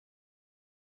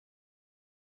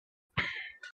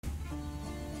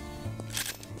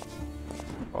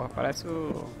Porra, parece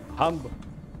o Rambo.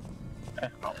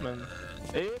 É, mano.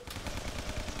 E...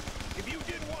 If you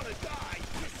didn't want to die,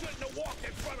 you shouldn't have walked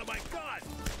in front of my gun.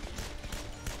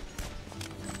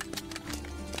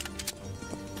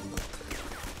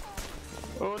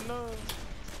 Oh, não.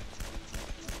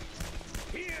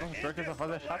 Nossa, pior que essa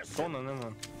fase é chatona, né,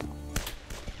 mano?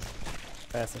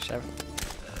 Essa, chefe.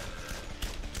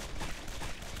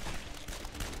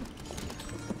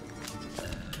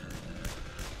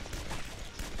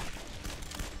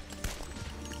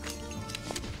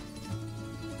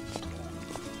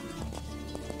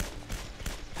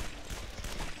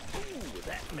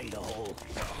 That made a hole.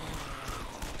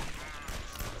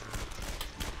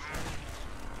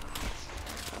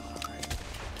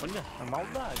 Olha, a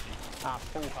maldade. Ah,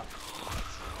 porra.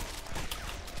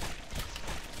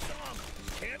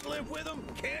 Can't live with him,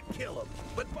 can't kill him.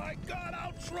 But by God,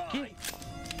 I'll try. Que?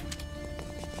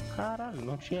 Caralho,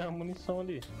 não tinha munição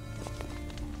ali.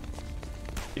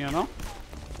 Tinha não?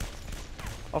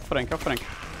 Ó o Frank, ó o Frank.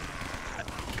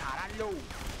 Caralho!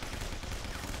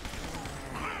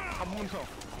 A munição.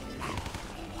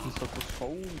 Isso, eu tô só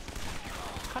um...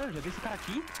 Caralho, já dei esse cara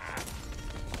aqui?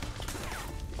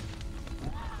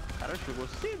 Caralho, chegou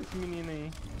cedo esse menino aí,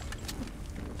 hein?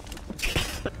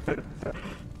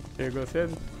 Pegou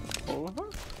cedo? Porra!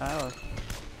 Ah, ó.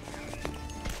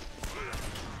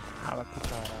 Fala pro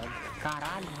caralho.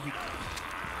 Caralho!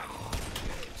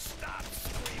 Stop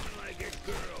screaming like a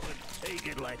girl and take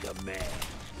it like a man.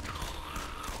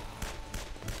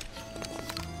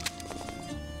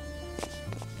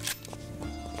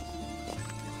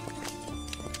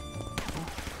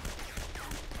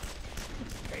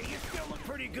 Hey, you still look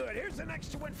pretty good. Here's an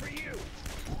extra one for you.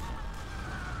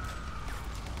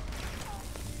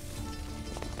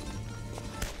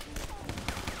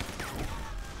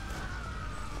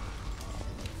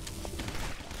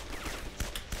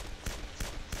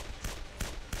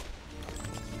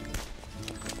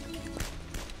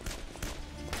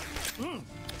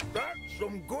 That's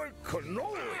some good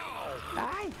cannoli.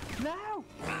 Ai, não!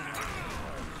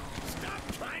 Stop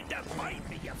trying to bite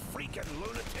me, you freaking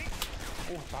lunatic.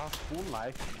 Pô, tá full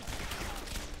life.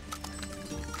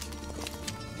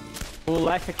 O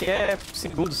life aqui é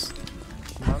segundos.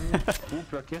 Mano,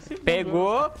 pior que esse...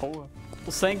 Pegou, Porra.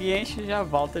 o sangue enche e já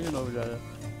volta de novo. Já. That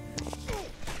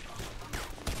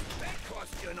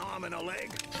cost you an arm and a leg.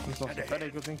 Nossa, pera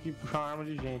aí que eu tenho que puxar uma arma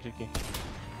de gente aqui.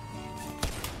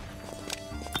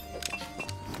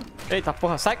 Eita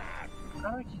porra, sai!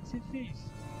 Caralho, o que você fez?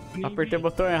 Apertei o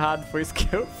botão errado, foi isso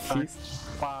que eu Ai, fiz.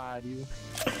 que pariu.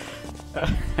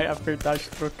 Aí apertar de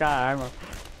trocar a arma.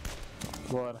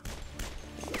 Bora.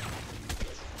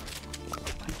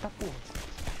 Eita porra.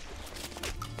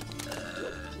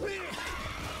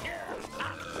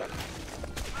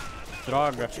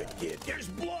 Droga. You did. There's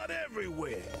blood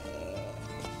everywhere.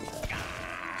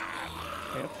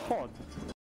 É foda.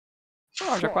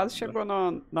 Ó, já quase chegou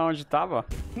na onde tava.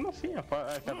 Não, sim, é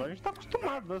que agora a gente tá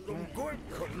acostumado, assim, né? Good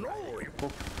cannoli.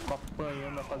 Ficou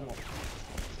apanhando a fase.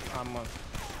 Ah, mano.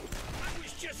 I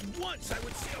was just once I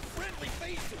would see a friendly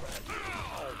face around.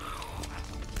 Ow!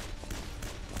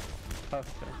 Tá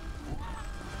certo.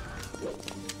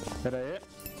 Pera aí.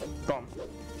 Toma. Look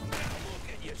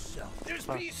at yourself. There's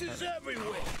pieces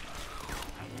everywhere.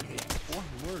 Porra,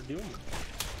 mordeu, mano.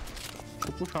 Deixa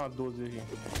eu puxar uma 12 aqui.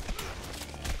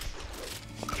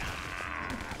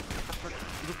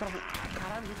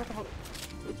 Caralho, o que tá falando?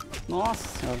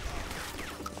 Nossa senhora.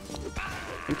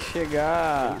 Tem que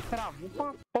chegar. Travou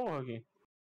pra porra aqui.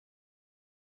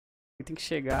 Tem que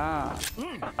chegar.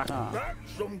 Ah.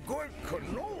 That's some good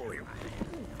cannoli.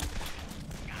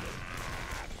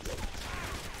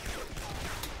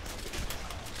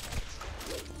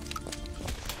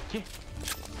 Que?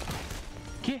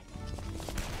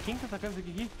 Quem tá atacando isso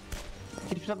aqui?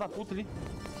 Aquele filho da puta ali.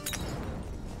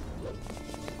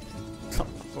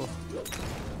 Porra.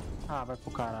 Ah, vai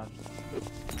pro caralho.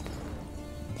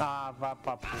 Ah, vai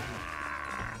pra porra.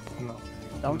 Não.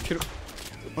 Dá um tiro.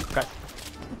 Quanto cai?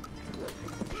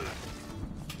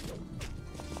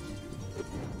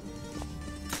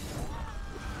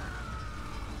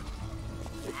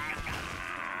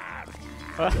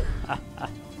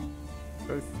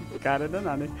 Esse cara é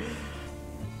danado, hein?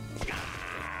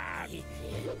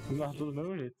 Nós tudo do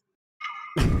mesmo jeito.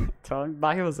 Só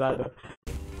barrilzada.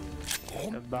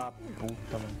 É da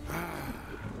puta, mano.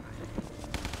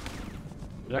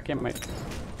 Já queimei.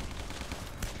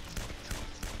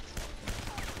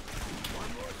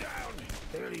 One more down.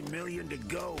 30 million to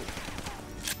go.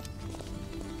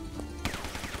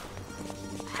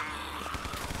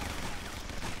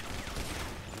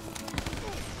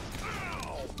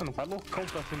 Não vai loucão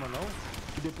pra cima, não.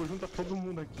 Que que depois junta todo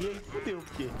mundo aqui, aí fudeu o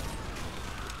quê?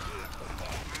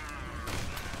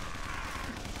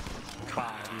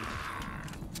 Pariu.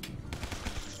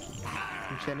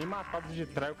 Não tinha nem matado de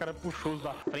trás, o cara puxou os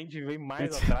da frente e veio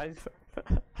mais atrás.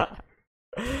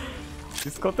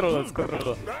 Descontrolou,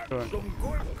 descontrolou. That's some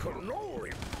good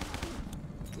cannoli.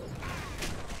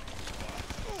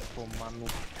 Tomar no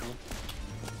cu.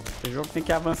 Esse jogo tem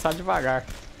que avançar devagar.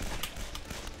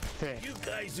 Tem. You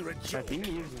guys are a Mas joke. tem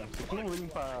mesmo. Você que não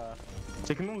limpa.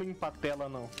 Você que não limpa a tela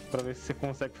não. Pra ver se você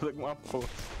consegue fazer alguma porra.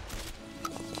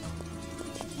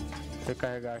 Vou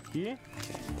carregar aqui.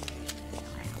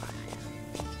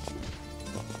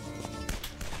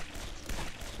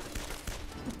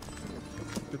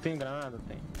 Tu tem granada?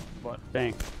 Tem. Bora.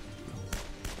 Tem.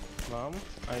 Vamos.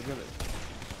 Aí beleza.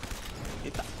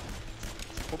 Eita.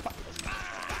 Opa.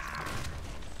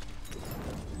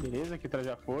 Beleza, aqui atrás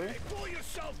já foi. Pull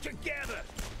yourself together.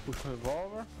 Puxa o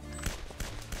revólver.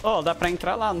 Oh, dá pra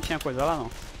entrar lá, não tinha coisa lá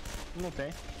não? Não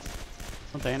tem.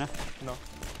 Não tem, né? Não.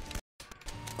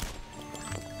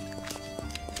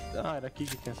 Ah, era aqui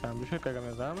que tinha essa arma. Deixa eu recarregar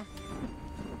minhas armas.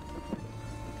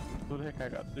 Tudo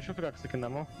recarregado. Deixa eu ficar com isso aqui na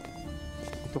mão.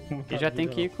 Eu tô com muita E já tem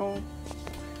vida, que ir não. com...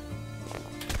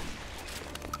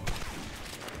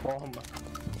 Forma.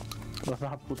 Nossa,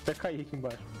 a puta até cair aqui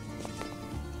embaixo.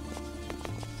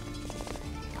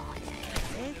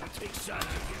 Take shots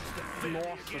against the fin.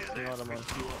 Nossa senhora, mano.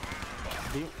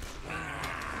 Deu.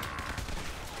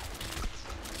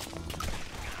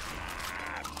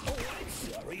 Oh, I'm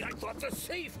sorry. I thought the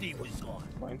safety was on.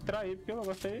 Vai entrar aí, porque o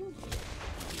negócio aí...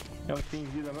 É o que tem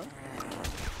vida, né?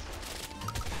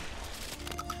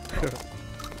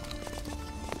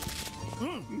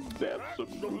 That's a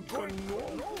good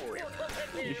cannoli.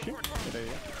 Ixi,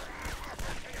 peraí.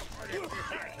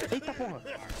 Eita porra!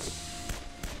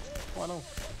 Ó não.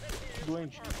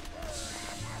 Doente.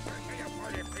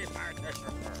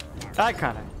 Ai,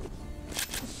 cara.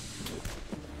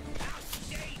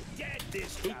 Stay dead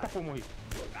this time. Eita porra, morri.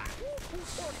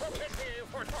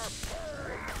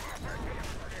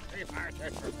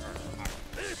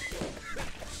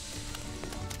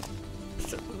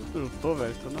 Eu tô,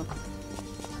 velho, tô na...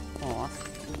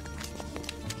 Nossa.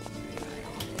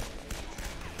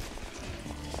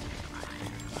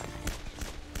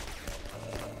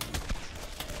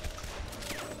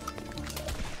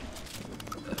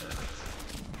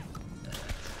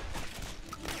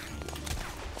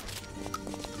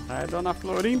 Ai, dona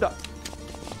Florinda.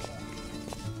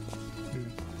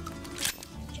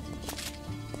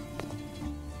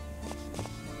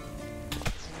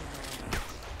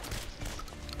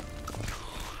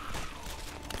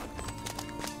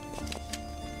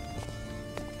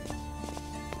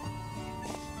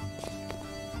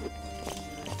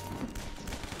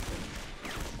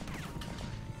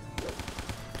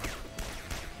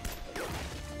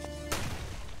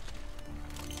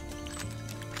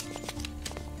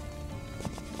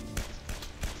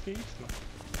 Que isso, mano?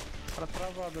 O cara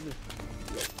travado ali.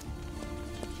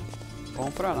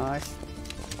 Bom pra nós.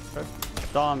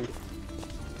 Tome.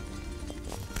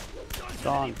 Does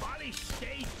Done. anybody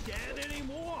stay dead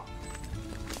anymore?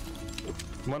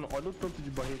 Mano, olha o tanto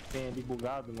de barril que tem ali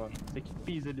bugado, mano. Tem que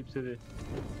pisa ali pra você ver.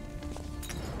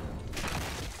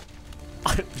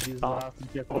 Desastre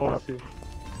que ia acontecer.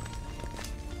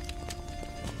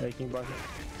 Aí aqui embaixo.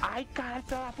 Ai, cara,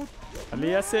 tá puta. Ali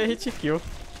ia ser hit kill.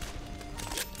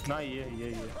 Não,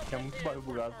 aí. Tinha muito barril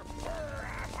bugado.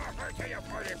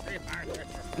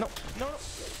 Não, não, não.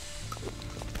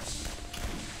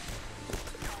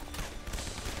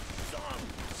 Some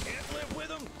can't live with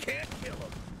them, can't kill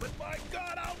them. But by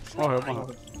God, I'll try. Morreu,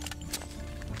 morreu.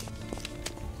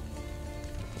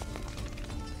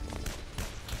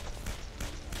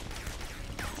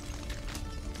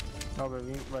 Não,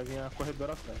 vai vir a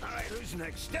corredora atrás. All right, who's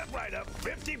next? Step right up.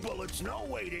 50 bullets, no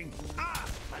waiting. Ah,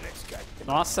 my next guy.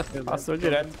 Nossa, passou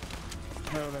direto.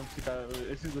 Não, eu lembro desse cara.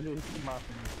 Esses dois eles se matam.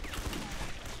 Né?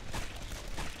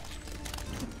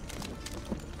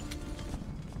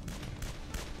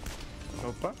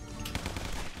 Opa.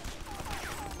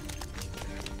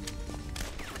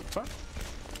 Opa.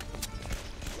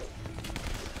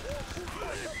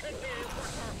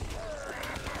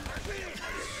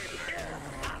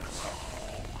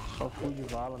 Só fui de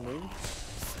vala nele.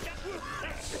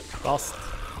 Nossa,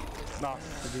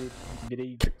 Nossa,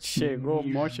 virei. chegou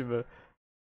um monte, velho.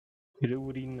 Virei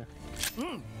urina.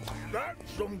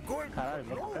 That's some good Caralho,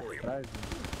 vai pra cannoli. trás.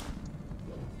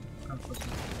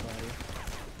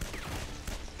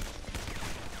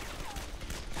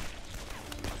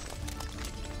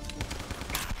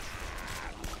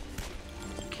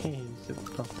 Que isso,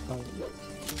 tá.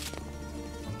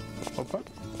 Opa.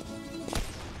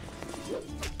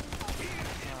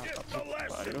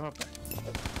 Pariu, rapaz.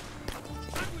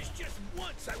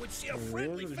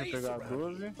 Beleza, deixa eu pegar a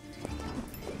 12.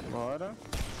 Bora.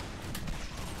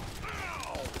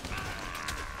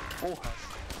 Porra.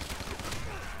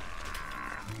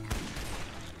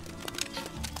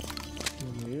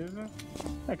 Beleza.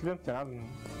 Aqui dentro tem nada,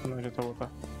 não adianta voltar.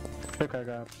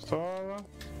 Recarregar a pistola.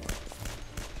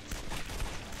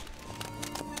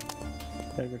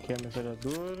 Pega aqui a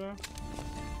metralhadora.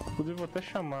 Inclusive vou até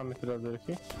chamar a metralhadora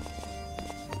aqui.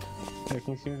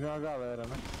 Aqui em cima vem uma galera,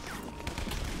 né?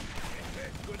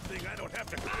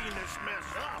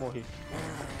 Morri.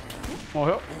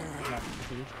 Morreu? Nossa,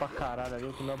 tem gente pra caralho ali,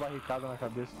 eu tomei uma barricada na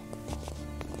cabeça.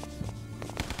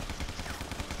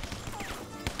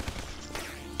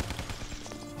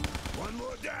 One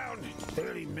more down.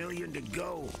 30 million to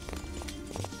go.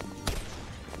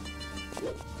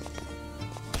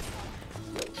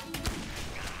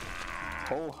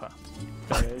 Porra!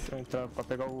 Pera aí, deixa eu entrar pra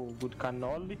pegar o Good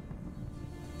Cannoli.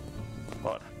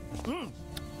 Bora.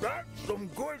 That's some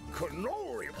good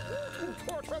cannoli.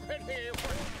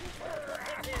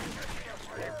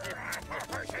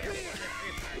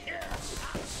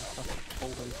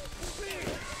 Porra aí.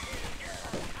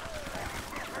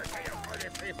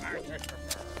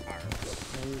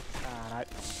 Ai, caralho.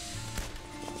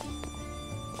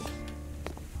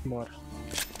 Bora.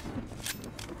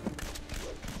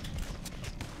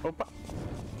 Opa!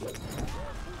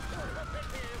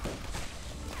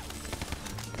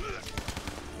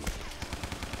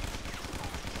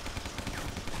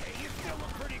 Hey, you still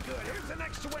look pretty good. Here's the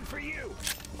next one for you.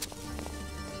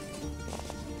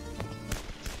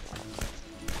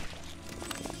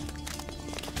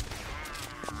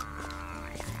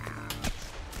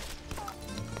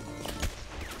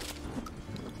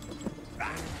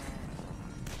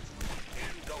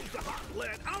 In goes the hot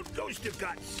lead. Out goes the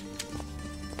guts.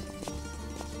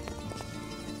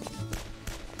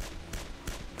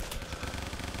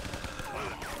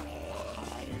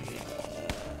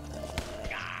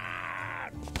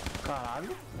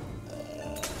 Caralho!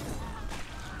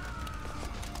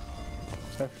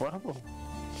 Sai fora, pô.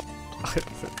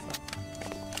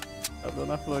 A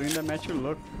dona Florinda mete o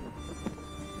louco.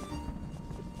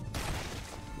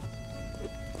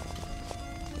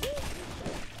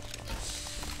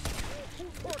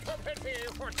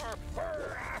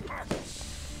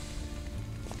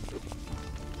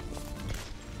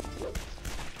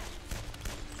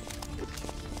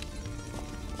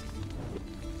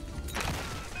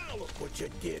 Now look what you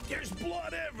did. There's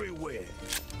blood everywhere.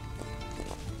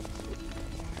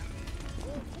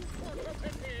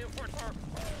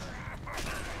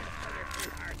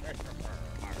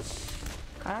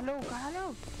 Caralho,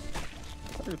 caralho!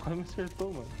 Ele quase me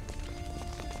acertou, mano.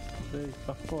 Sei,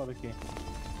 tá foda aqui.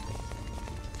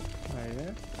 Aí,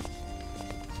 né?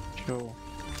 Deixa eu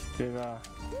pegar.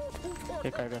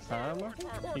 Recarregar essa arma.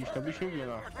 Ixi, tem um bichinho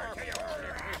vindo, ó.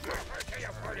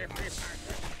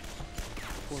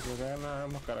 Pô, jogar na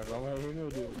arma, cara. Calma aí, meu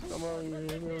Deus. Calma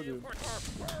aí, meu Deus.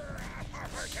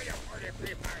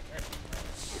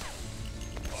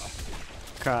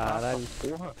 Caralho.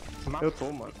 Porra,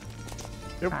 matou, mano.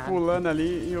 Eu pulando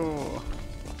ali e o...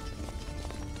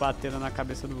 batendo na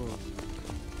cabeça do...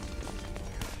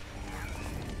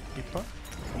 Epa.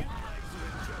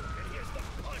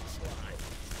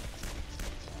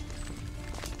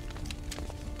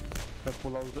 Vai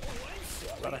pular os dois.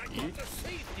 Para aqui.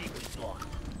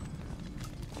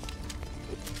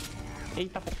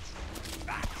 Eita, pô.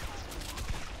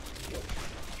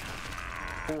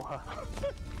 Porra.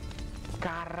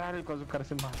 Caralho, quase o cara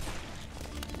se mata.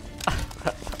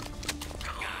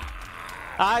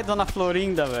 Ai, dona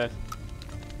Florinda, velho.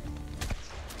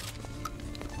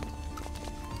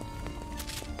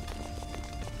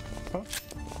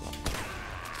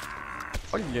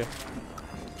 Olha.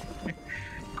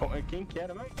 Quem que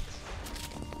era, mas?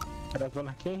 Era a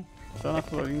dona quem? Dona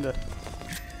Florinda.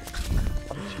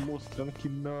 Tava te mostrando que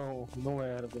não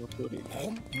era a dona Florinda.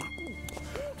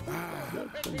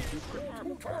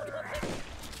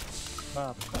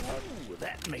 Ah, caralho. Ooh,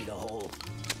 that made a hole.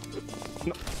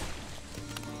 Não.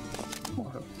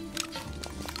 Porra.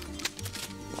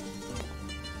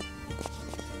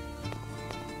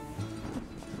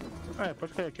 Ah, é,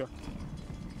 pode cair aqui, ó.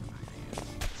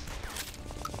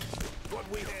 What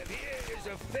we have here is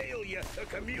a failure to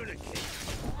communicate.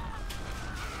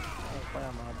 Pai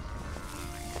amado.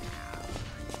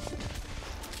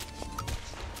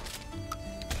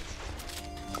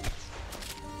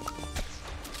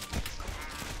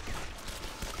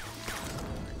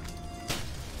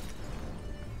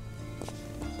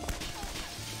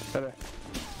 Pera aí.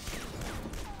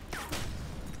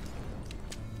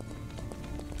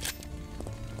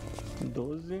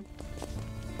 12.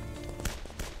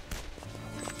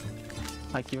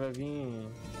 Aqui vai vir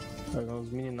uns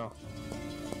meninão.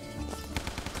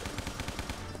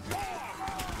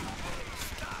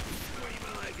 Stop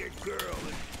screaming like a girl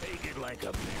and take it like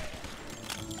a man.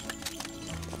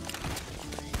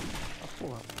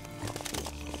 Porra.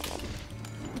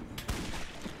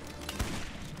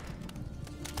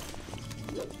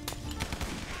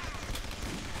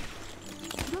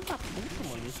 Filho da puta,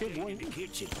 mano. Me pegou ainda.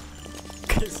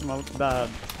 Esse maluco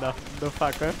do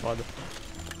facão é foda.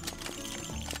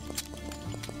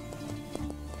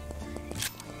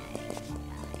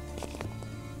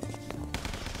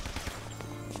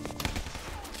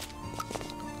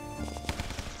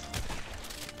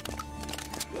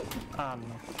 Ah,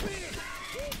 não.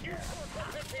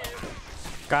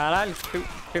 Caralho,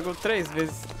 pegou 3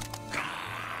 vezes.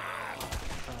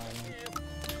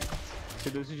 Você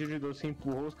deu esse tiro de doce, você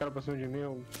empurrou os caras pra cima de mim,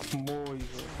 eu morri,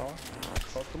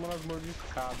 só tomando as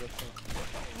mordiscadas, assim.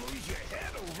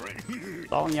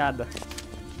 Só unhada.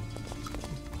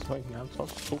 Só enganado, só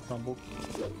soco na boca.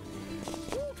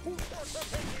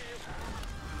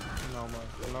 Não, mano,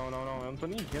 não, eu não tô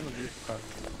nem vendo disso, cara.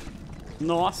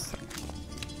 Nossa.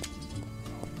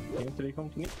 Eu entrei que eu não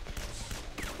tô nem...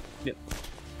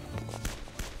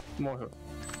 Morreu.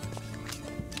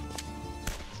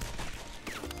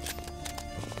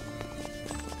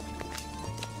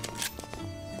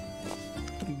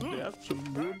 That's a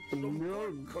good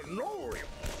Cannoli.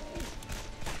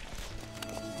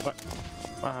 Vai.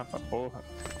 Ah, pra porra.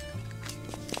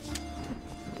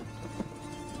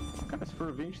 Cara, se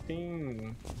for ver, a gente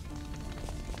tem...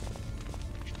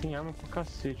 A gente tem arma pra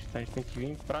cacete, tá? A gente tem que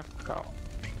vir pra cá, ó.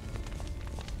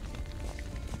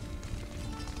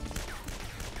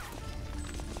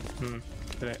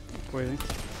 Coisa, hein?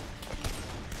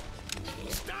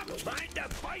 Stop trying to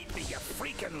fight me, you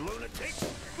freaking lunatic!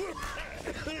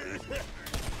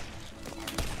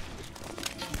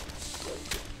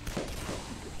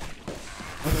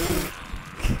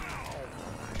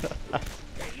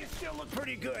 Hey, you still look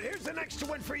pretty good. Here's the next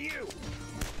one for you.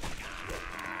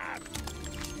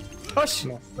 Oxi!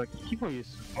 Nossa, que foi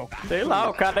isso? Sei lá,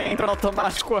 o cara entra no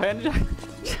automático correndo e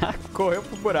já correu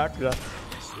pro buraco já.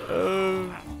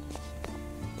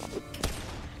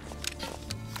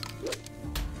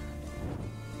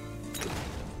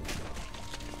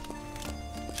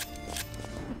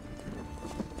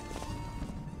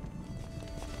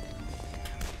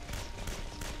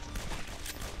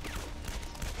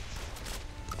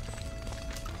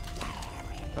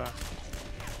 Tá.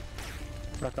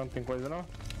 Pra cá não tem coisa não?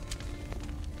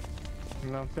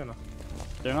 Não tem não.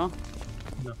 Tem não?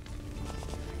 Não.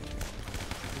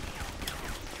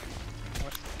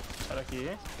 Para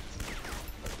aqui.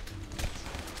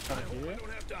 Para I aqui.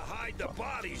 don't have to hide the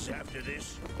bodies after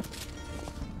this.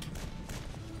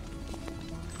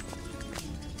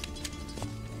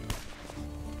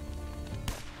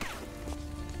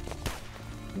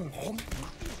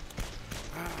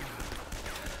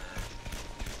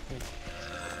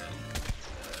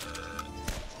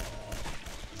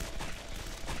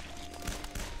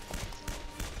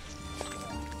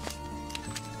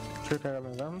 Deixa eu pegar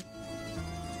minhas armas.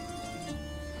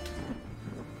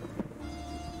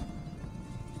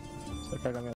 Você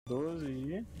pega minha 12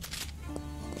 e...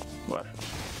 Bora.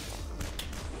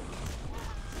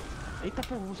 Eita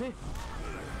porra, você!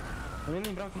 Eu nem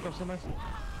lembrava quem que é você mais.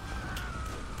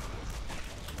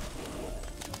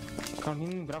 Cara, eu nem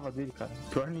lembrava dele, cara.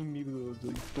 Pior inimigo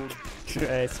de todos.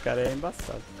 É, esse cara é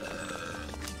embaçado.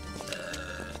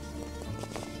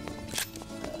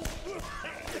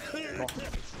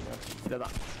 Nossa, filha da...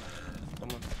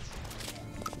 Toma.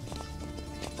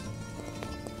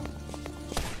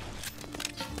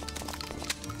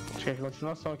 Acho que é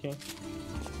continuação aqui, hein?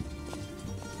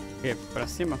 O quê? Pra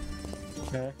cima?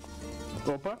 É.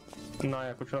 Opa! Não,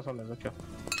 é a continuação mesmo, aqui ó.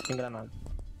 Tem granada.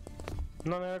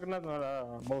 Não, não era granada, não, era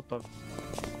molotov.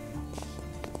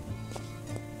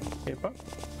 Epa.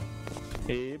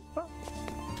 Epa.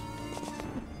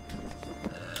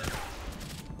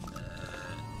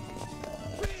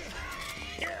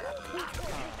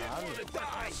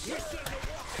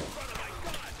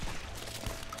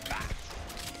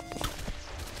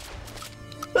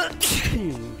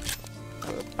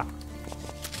 Opa.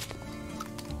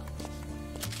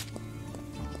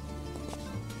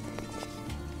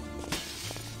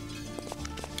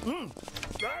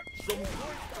 That's some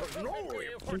good cannoli.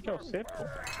 Quem que é você, pô?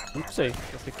 Não sei,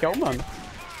 esse aqui é o humano.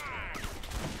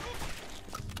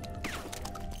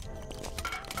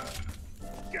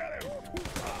 Get him.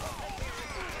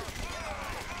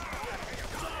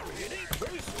 Sorry, it ain't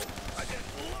personal. I just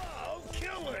love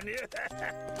killing you.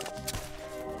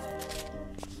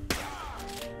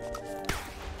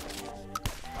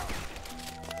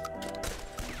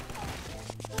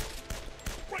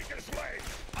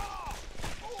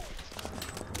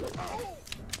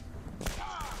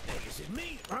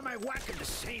 attacking the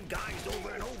same guys over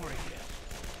and over again.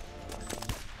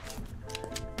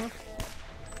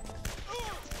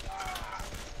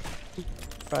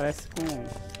 Parece com... Alright,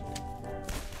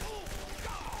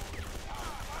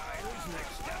 who's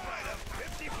next? Step right up.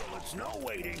 50 bullets, no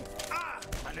waiting. Ah,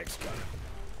 my next gun.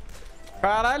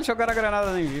 Caralho, jogaram a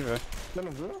granada em mim, velho. Você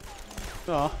não viu?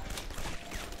 Ó. I'm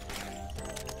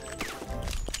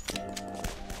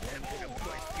gonna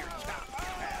bust your top,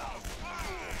 pal.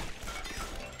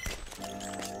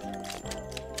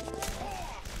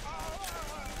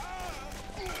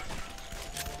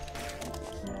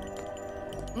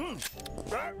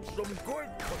 That's some good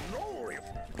cannoli.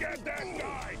 Get that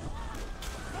guy.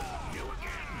 You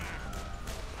again.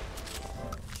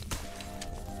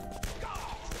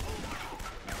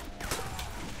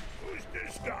 Who's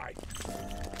this guy?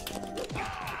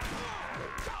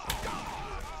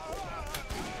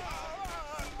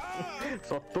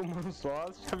 Só tomando só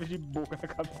as chaves de boca na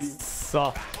cabeça.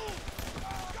 Só.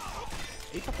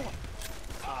 Eita porra.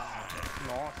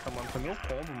 Nossa, mano, foi meu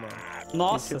combo, mano.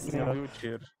 Nossa Esse senhora. não viu o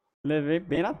tiro. Levei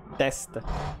bem na testa.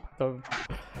 Tô...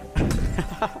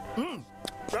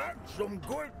 That's some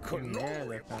good Que cannoli.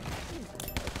 merda, cara.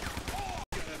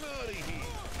 Get him out of here.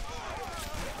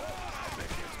 I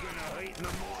bet it's gonna hurt in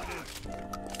the morning.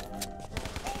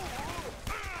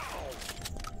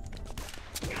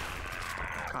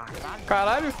 Caralho.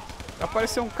 Caralho,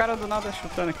 apareceu um cara do nada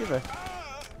chutando aqui, velho.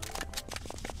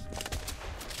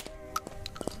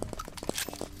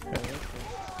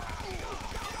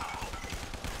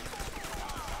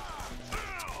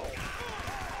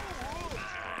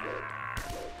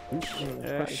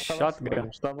 É shotgun.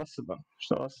 Está vacilando.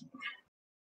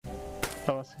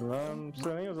 Tá vacilando. Não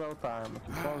precisa nem usar outra arma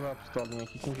aqui. Só usar a pistolinha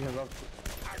aqui que a gente resolve tudo.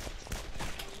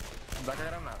 Dá com a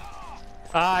granada.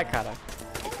 Ai, caralho.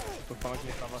 Tô falando que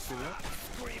ele tá vacilando.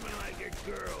 Screaming like a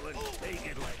girl and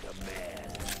thinking like a man.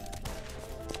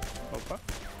 Opa.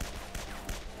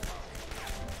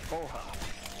 Porra.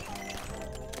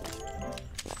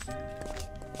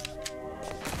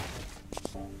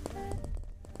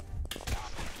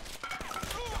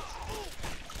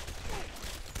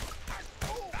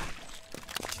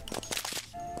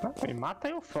 Me mata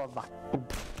aí, o filho da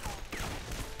puta.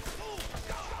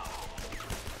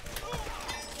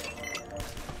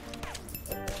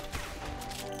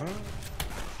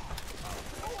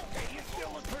 Hey, you still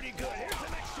look pretty good. Here's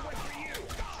an extra one for you.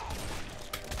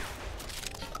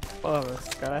 Porra, velho,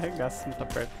 esse cara arregaça se não tá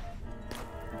perto.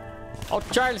 Ó o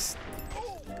Charles!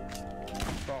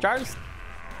 Charles!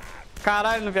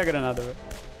 Caralho, não vi a granada, velho.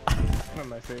 Não,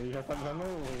 mas você já tá dando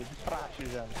de praxe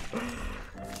já.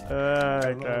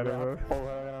 Ai, Não, caramba.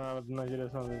 porra, a granada na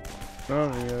direção dele.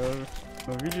 Não vi,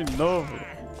 não vi de novo.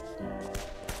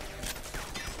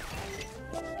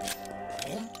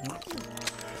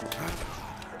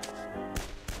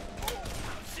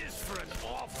 How's this for an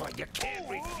offer you can't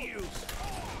refuse?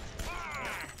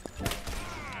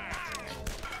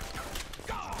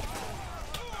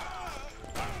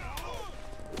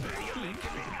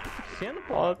 Sendo,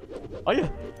 pô. Ó,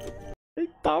 olha!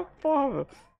 Eita porra, velho.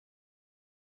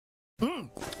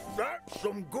 That's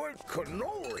some good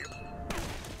cannoli. Oh,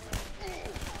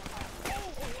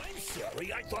 I'm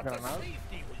sorry. I thought the Granada?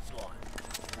 safety was on.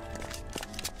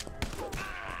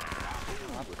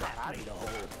 That made a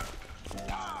hole.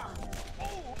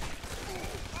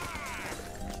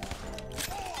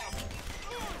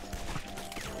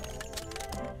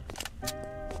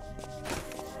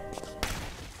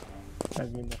 Vai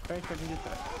vir da frente, vai vir de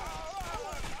trás.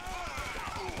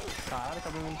 Caralho,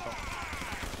 acabou muito só. Tá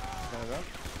vendo?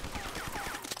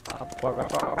 Ah, pô, agora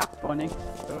tô capone, hein?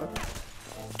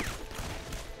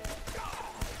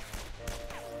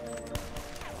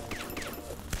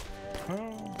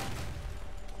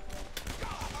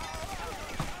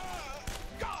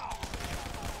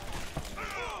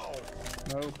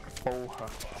 Não, porra.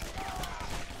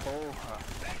 Porra.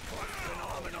 An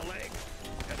arm and a leg.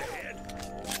 And a head.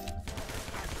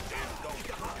 In goes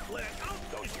the hot leg.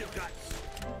 Out goes your guts.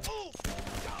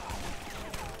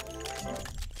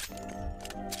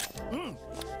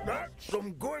 That's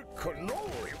some good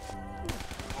cannoli.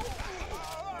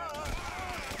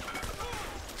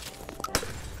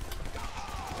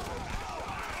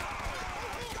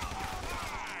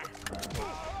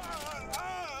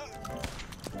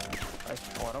 Vai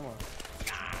fora, mano.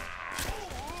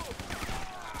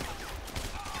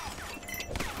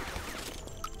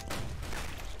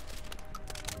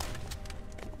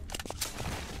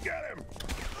 Get him!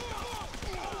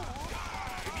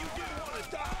 If you didn't want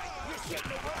to die, you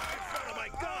shouldn't have walked in front of my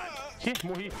gun! Ih,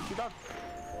 morri. Cuidado.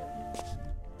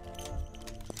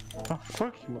 Ah,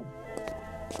 fuck, mano.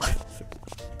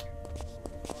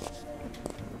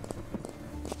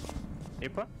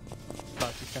 Epa. Tá,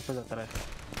 o que tinha coisa atrás?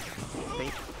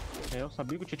 Tem. Eu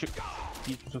sabia que eu tinha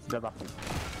isso, seu filho da puta.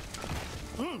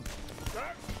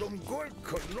 That's some good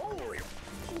cannoli.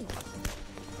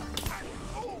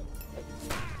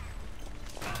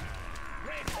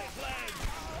 Rainbow flag.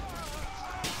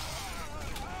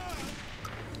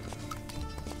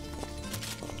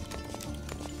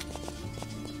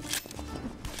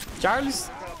 Charles!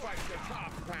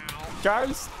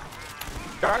 Charles!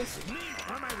 Charles!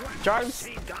 Charles!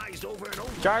 Same guys over and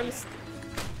over. Charles!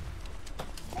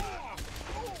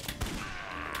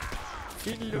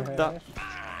 Filho da...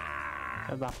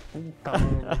 Filho da puta,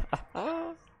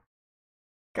 mano.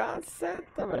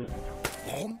 Caceta, velho.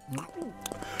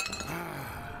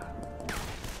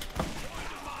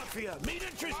 Mafia, meet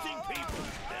interesting people,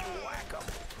 then whack 'em.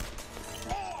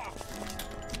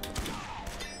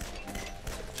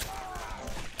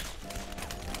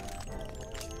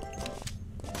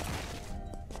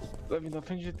 Vai vir da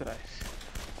frente e de trás.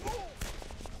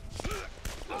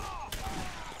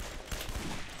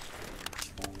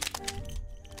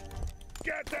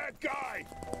 Get that guy!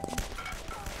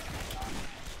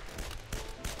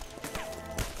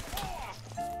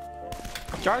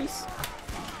 Charles!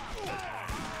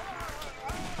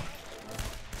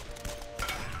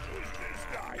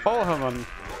 Porra, mano.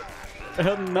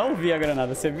 Eu não vi a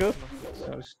granada, você viu?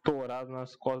 Estourado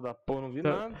nas costas da porra, não vi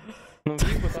nada. Não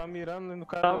vi, eu tava mirando no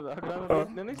cara. A granada.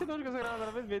 Eu nem sei de onde que essa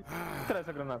granada vai ver. Traz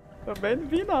essa granada. Também não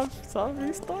vi não, só vi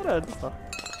estourando só.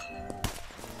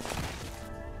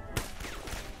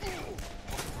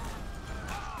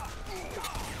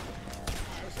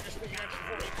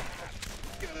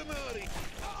 Get him, Melody!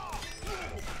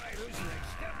 Alright, who's next?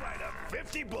 Step right up.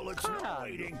 50 bullets, no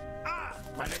waiting.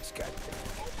 My next guy.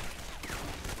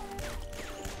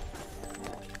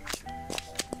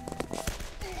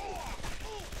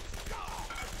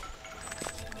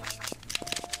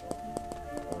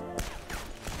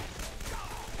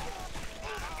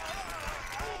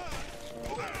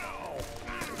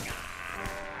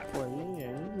 Pô,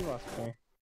 aí, lascou.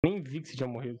 Nem vi que você tinha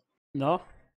morrido. Não?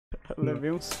 Eu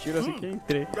levei uns tiros assim que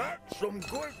entrei. That's some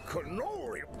good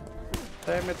cannoli.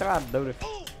 É metralhadora.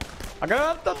 A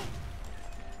granada!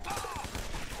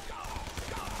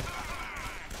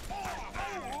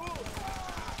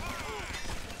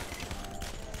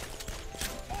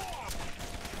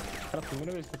 Cara, a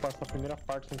primeira vez que eu passo a primeira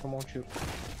parte sem tomar um tiro.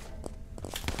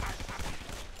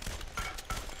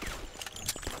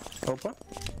 Opa.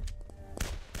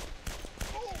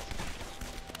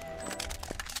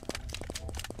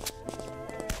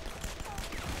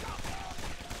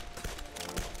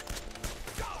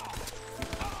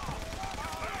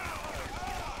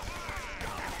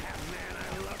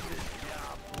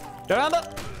 Granada!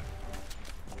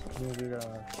 Não liga.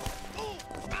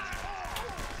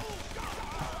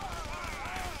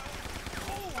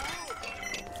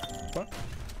 Opa.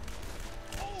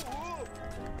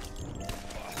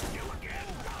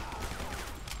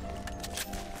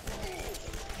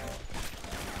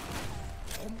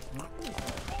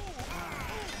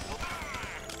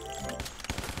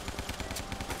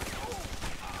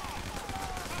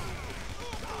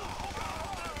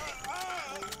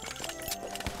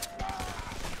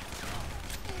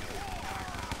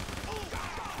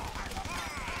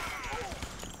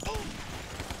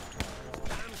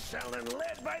 I'm selling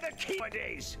lead by the key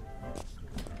nowadays.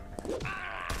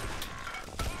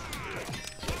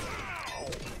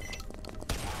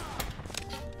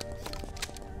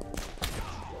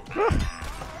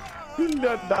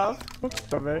 Filha da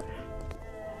puta, velho.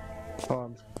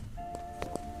 Foda.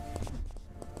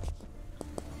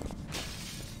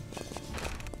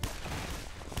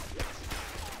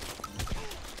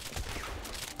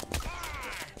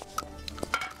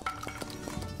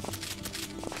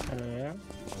 É.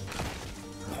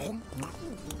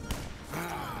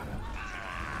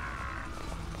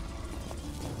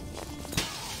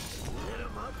 Lit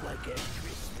 'em up like a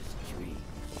Christmas tree.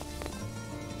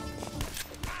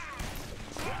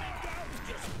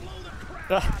 Just blow the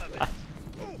crap out of it.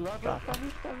 Lá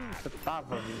você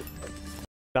tava, viu?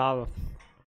 Tava. O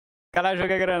cara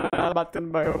joga a granada, batendo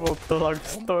no barril, voltou logo,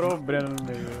 estourou o Breno no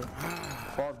meio.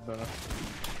 Foda, né?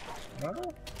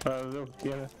 Fazer o que,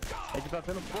 né? É que tá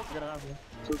tendo pouco granada, né?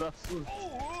 Isso dá susto.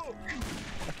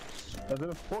 Tá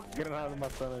tendo pouco granada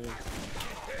matando a gente.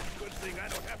 Good thing I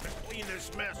don't have to clean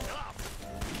this mess up.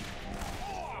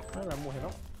 Ah, vai morrer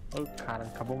não? Ô, cara,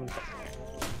 acabou muito.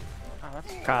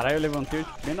 Caraca. Caralho, eu levantei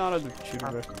bem na hora do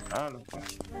tiro, velho. Ah, não.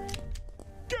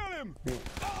 Get him!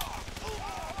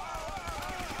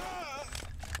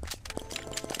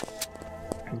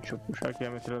 Deixa eu puxar aqui a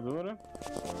metralhadora.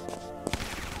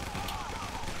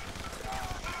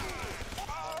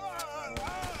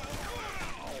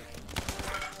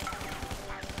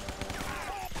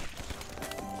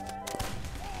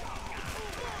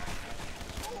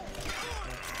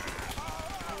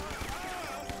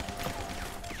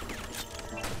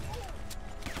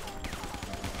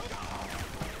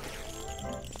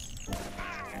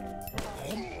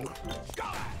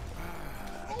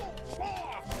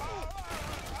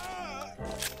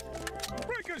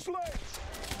 Break his legs!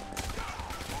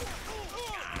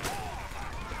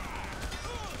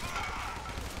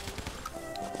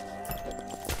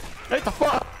 Eita,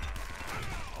 porra!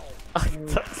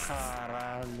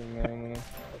 Caralho, mano.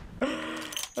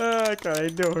 Ai, cara,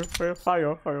 aí deu.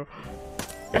 Falhou.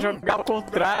 Eu jogar ao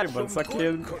contrário, mano. Só que.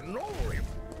 Cannoli.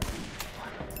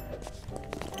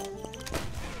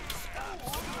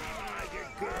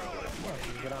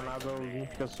 Granada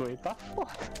olímpica sua aí tá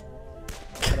foda.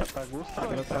 O cara tá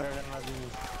gostando de pegar granada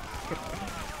olímpica.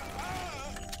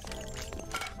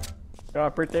 Eu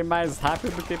apertei mais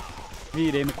rápido do que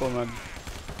virei no comando.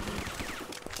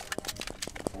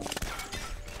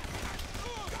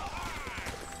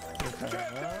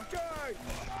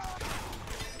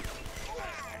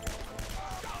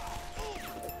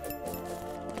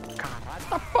 Caralho,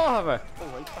 tá porra, velho. Pô,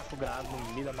 aí tá com granada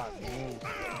no meio da bagunça.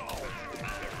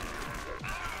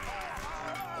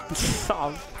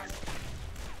 Salve.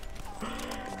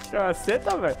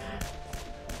 Caceta, velho.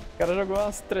 O cara jogou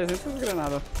umas 300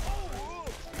 granadas.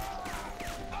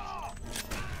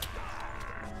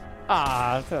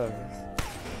 Ah, tá.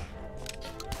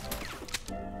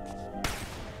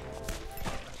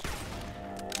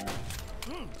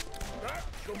 That's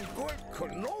some good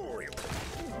cannoli.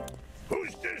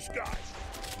 Who's this guy?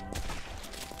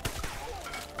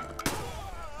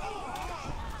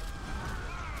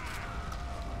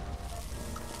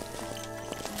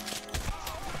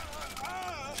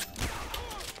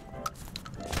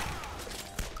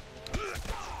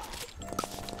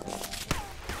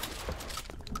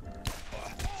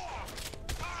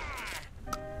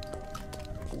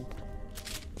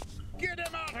 Get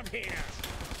him out of here!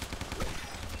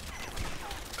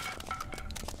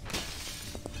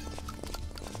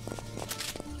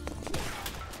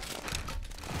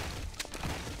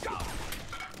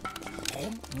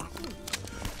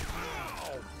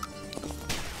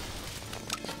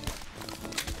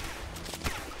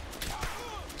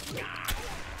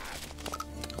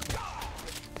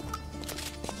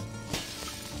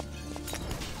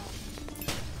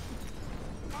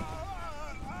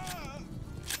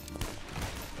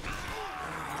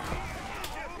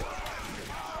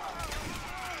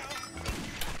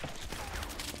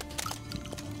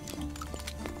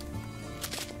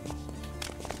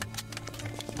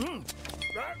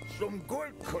 That's some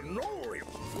good cannoli.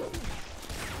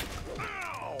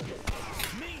 Ow!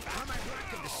 Me, I'm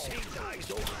racking the same dice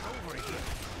over and over again.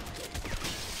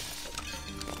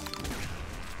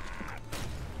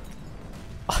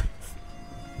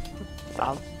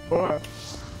 Tá porra.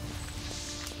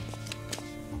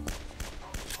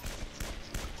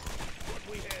 What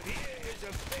we have here is a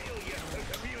failure to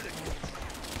communicate.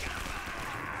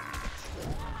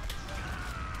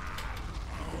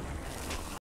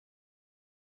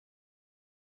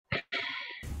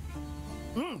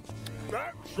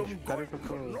 That's some good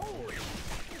cannoli.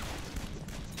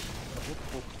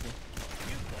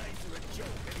 You guys are a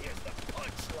joke, and here's the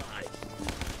punchline.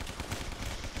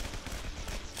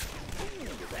 Ooh,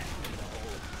 that in the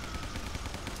hole.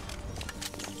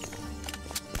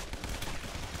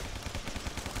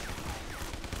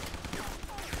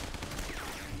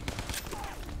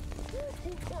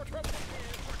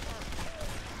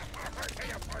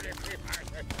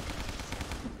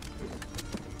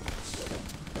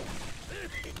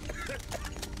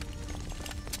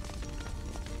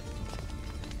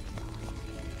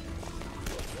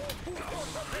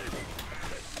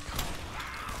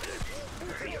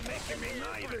 You're making me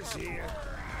nervous here.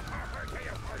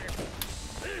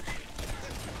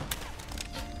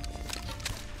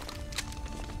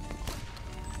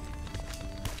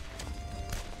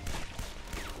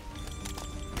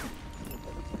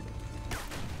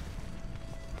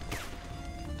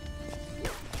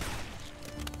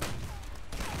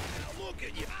 Now look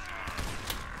at you.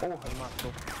 Porra,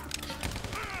 matou.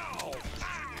 Ow!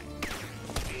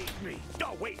 Eat me.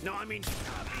 Oh, wait, no, I mean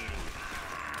stop eating.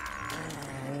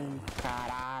 Ai,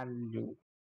 caralho.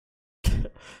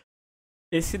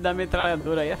 Esse da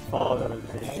metralhadora aí é foda,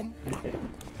 velho.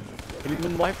 Ele não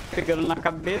morre pegando na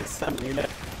cabeça, ele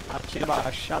atira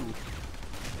baixado.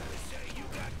 Say you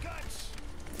got guts.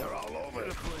 They're all over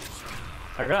the place.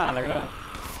 A granada. Stop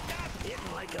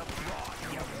hitting like a broad,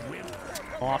 you wimp.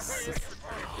 Nossa.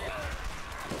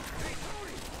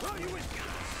 Oh, you was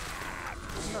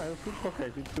Não, eu fui de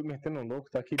qualquer jeito, fui metendo louco,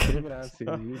 tá aqui 3 granadas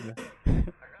seguidas.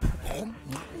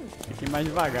 Tem que ir mais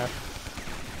devagar.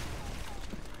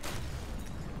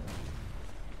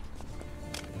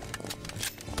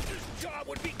 This job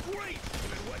would be great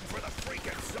if it wasn't for the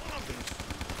freaking zombies.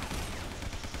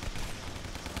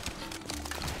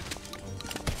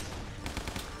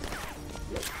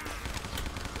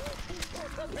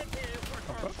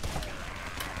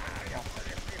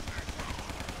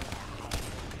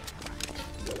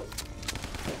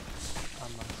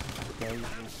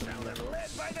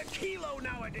 Led by the kilo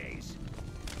nowadays.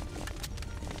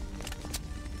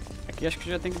 Aqui acho que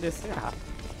já tem que descer rápido.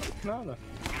 Nada.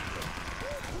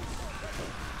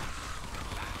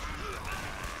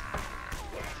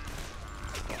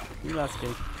 Me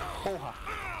lasquei. Porra.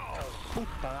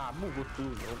 Puta, mugou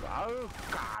tudo. Ah,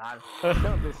 caralho.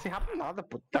 Não, desci rápido nada,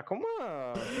 pô. Tá com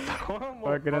uma...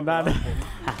 Uma granada. Não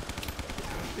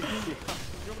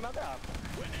jogo nada rápido.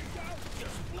 When in doubt,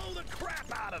 just blow the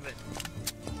crap out of it.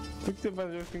 O que você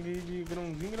faz? Eu tenho que ir de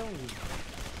grãozinho em grãozinho.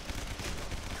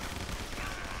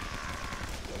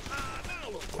 Ah, now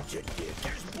look what you did.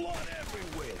 There's blood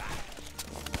everywhere.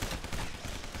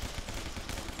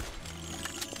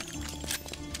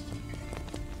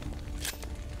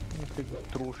 Esse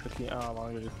trouxa aqui. Ah, lá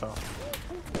onde ele tá.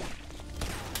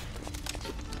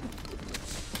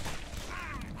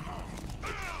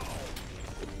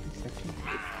 Isso aqui.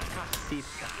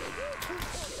 Caceta.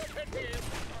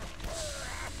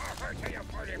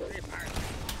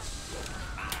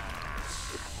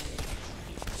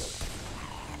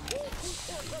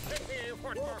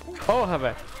 Porra,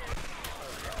 velho.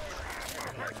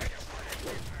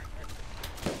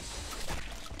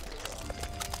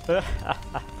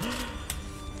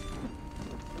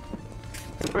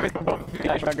 Depois eu vou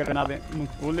jogar a granada no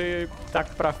pulo e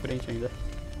taco pra frente ainda.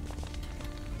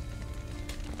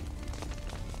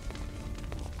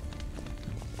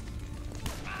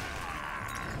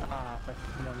 Ah, vai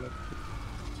ser maluco.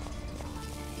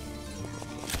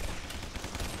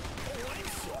 Oh, I'm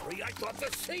sorry. I thought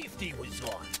the safety was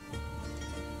on.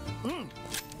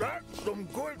 That's some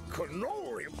good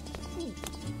cannoli.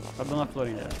 Tá dando a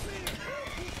Florinda.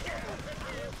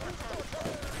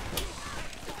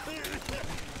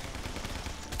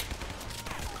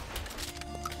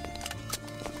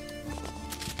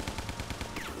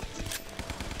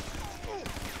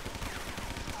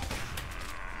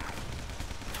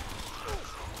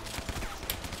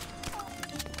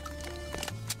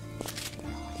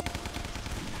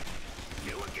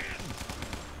 You again.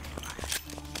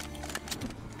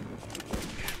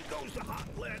 In goes the hot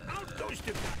lead. Out goes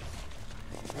the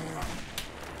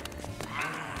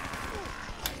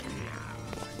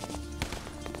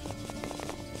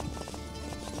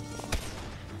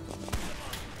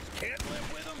Can't live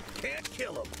with him, can't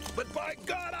kill him. But by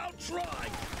God, I'll try.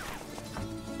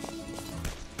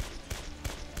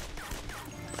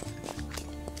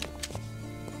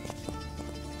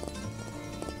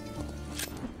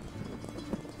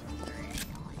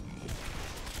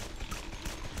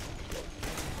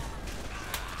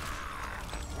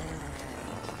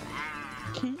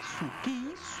 Que isso? Que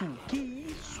isso? Que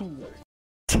isso?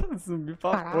 Zumbi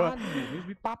pra porra. Caralho,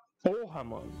 zumbi pra porra,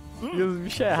 mano. E os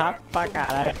bichos é rápido pra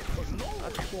caralho.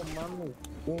 Vai tomar no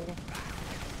cu.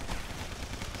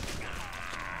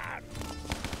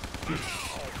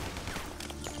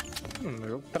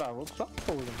 Eu travou essa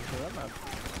porra, não foi nada.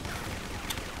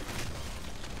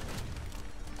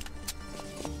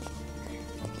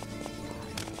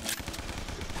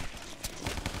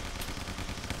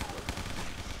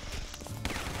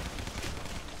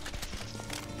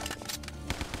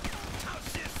 How's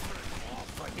this for an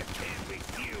offer you can't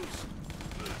refuse?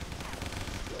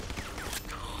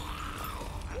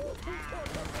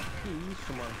 Que isso,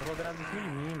 mano? Tô rodando em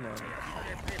mim, mano.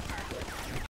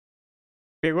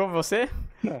 Pegou você?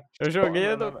 Eu joguei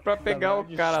pra pegar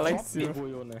o cara lá em cima. Pegou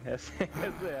eu, né? Essa é a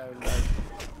realidade.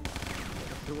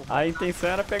 A intenção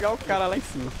era pegar o cara lá em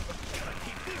cima.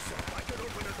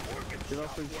 Se ela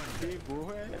foi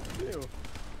pegou, é eu.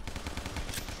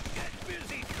 Get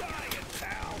busy dying,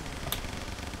 pal.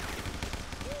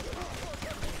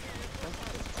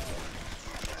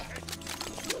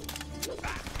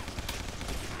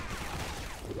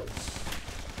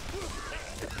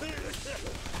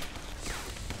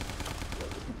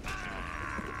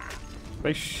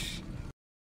 Ixi.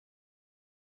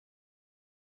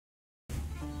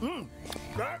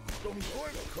 That's some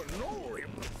good cannoli. You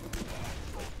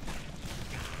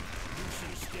should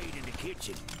have stayed in the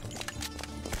kitchen.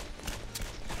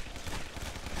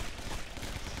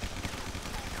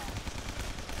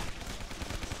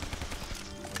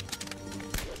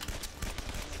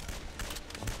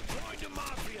 Join the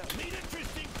mafia, meet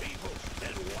interesting people,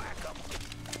 then whack 'em.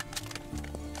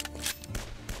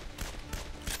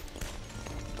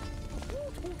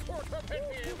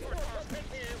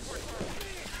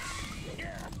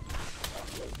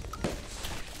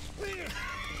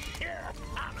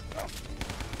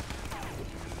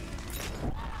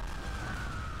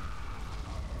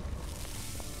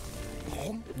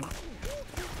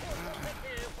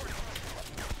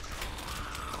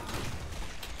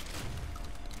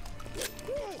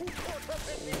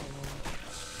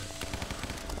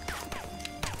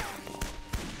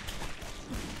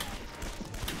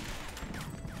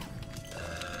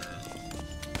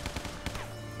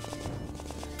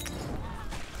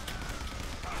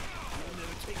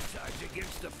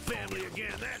 family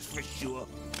again, that's for sure.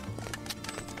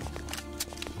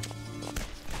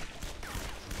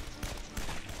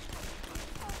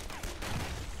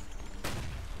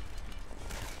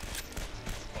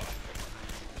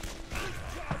 This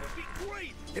job would be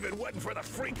great if it wasn't for the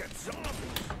freaking zombies.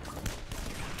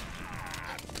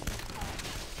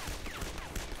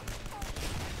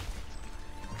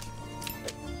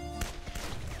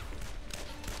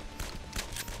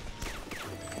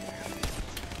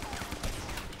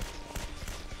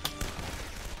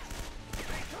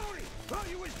 Thought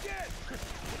you was dead.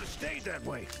 Would have stayed that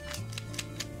way.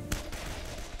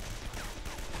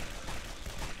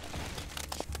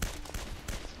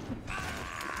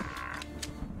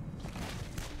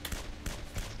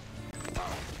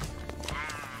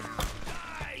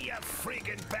 Die, you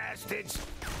freaking bastards!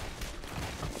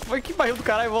 Foi que barril do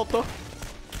caralho, voltou.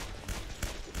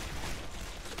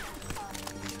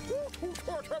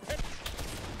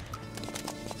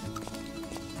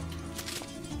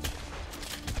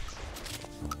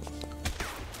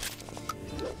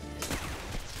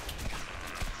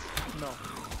 Não.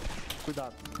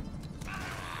 Cuidado.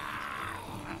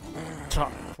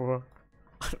 Tá, porra.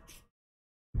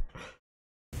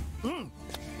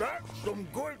 That's some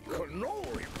good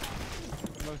cannoli.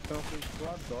 Mas tem uma coisa que eu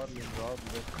adoro nos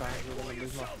jogos, é ficar jogando a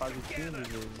mesma fase 15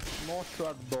 vezes. Nossa, eu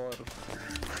adoro.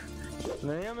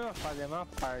 Nem a mesma fase, é a mesma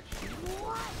parte.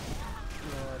 Senhora.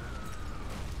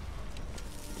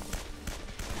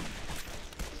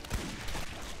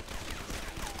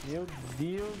 Meu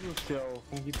Deus do céu,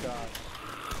 com guitarra.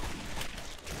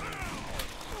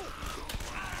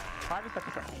 Para de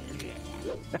tacar.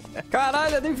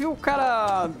 Caralho, eu nem vi o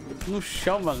cara no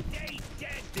chão, mano. Ain't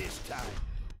dead this time.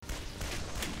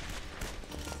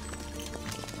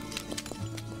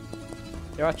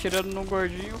 Eu atirando no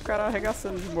gordinho e o cara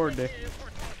arregaçando de morder.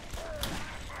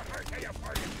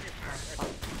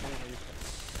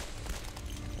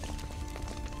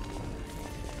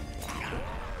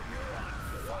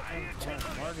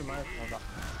 Morde demais, foda.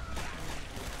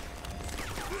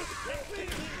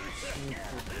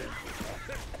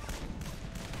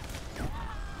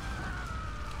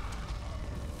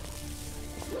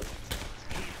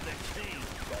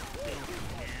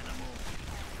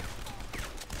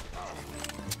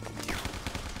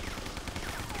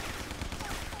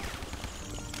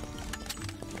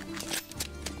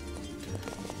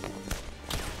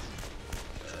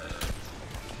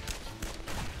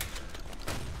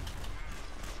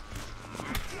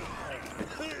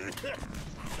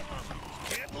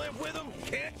 Can't live with them,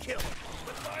 can't kill them.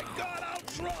 But by God, I'll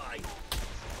try.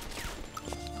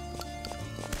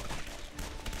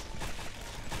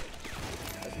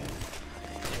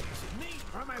 Is it me,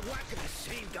 or am I whacking the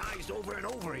same guys over and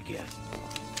over again?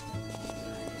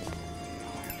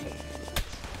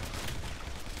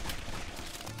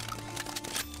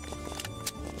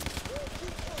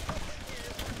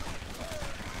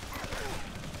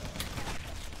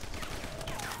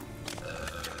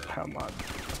 Come on.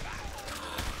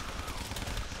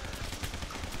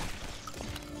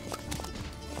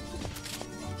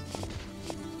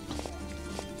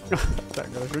 Tá,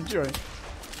 agora judiou, hein?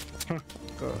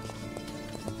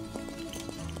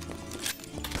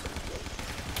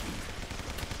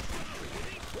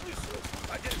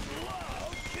 I just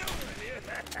love killing you.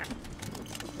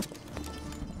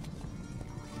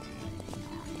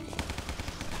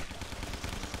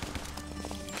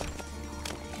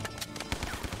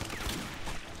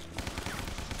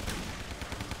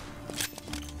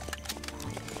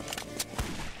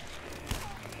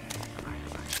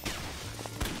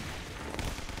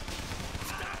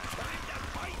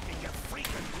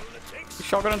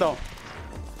 Puxar o grandão.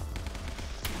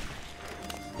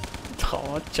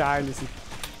 Toma, Charles.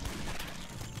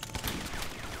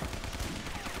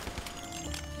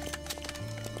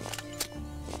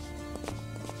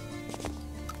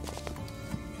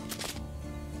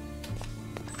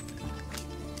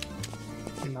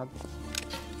 Nada.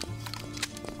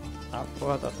 Ah,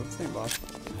 porra, tá tudo sem bosta.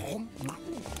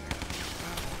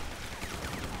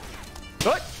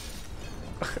 Oi!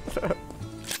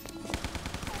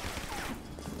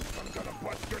 I'm gonna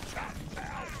bust your top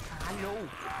now. Alô!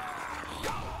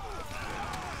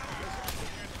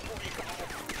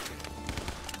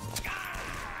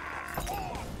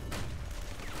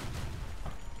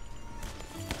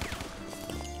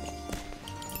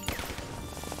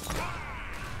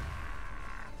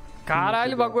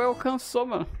 Caralho, o bagulho alcançou,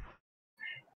 mano.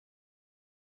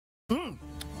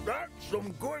 That's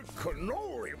some good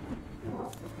cannoli.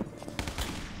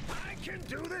 I can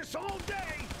do this all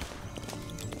day.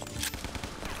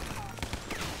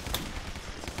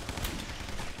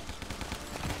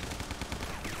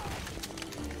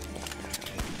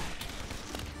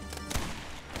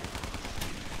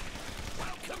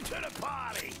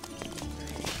 party.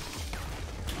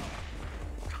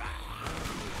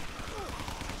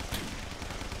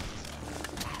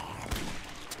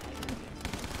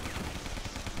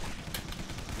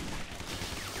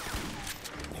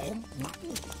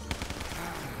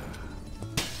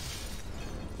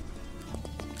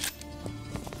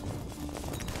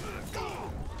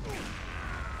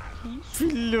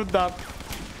 Filho da...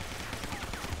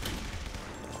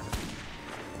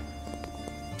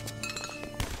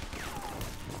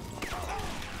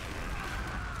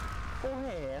 Porra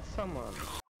é essa, mano?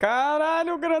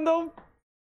 Caralho, grandão.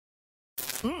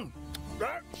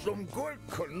 That's some good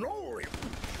cannoli.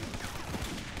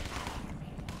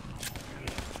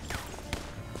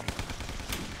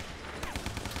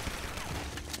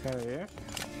 Pera aí.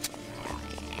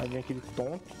 Aí vem aquele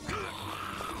tonto.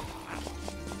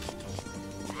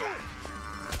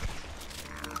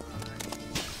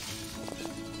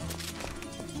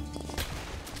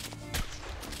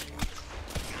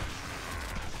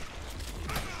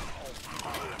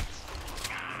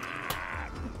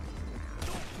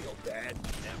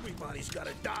 Everybody's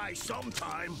gotta die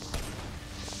sometime.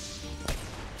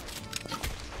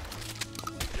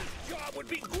 This job would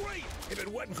be great if it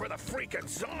wasn't for the freaking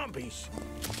zombies.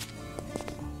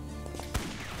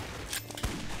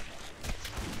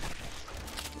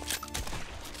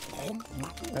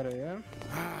 Pera aí.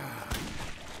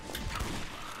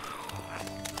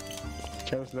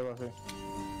 Quero esse negócio aí.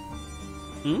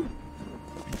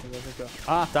 Esse negócio aqui, ó.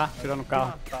 Ah, tá. Tirando o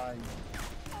carro. Tá aí.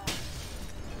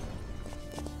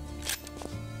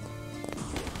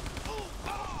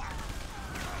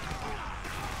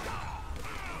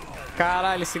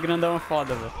 Caralho, esse grandão é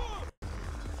foda, velho.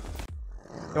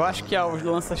 Eu acho que os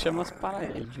lança-chamas para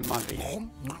ele de uma vez.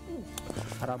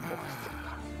 Para a bosta.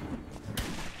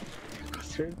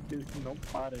 Certeza que não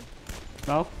para.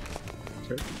 Não?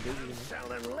 Certeza que não.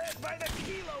 Selling lead by the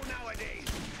kilo nowadays.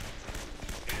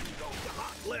 In goes the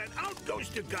hot lead, out goes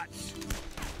the guts.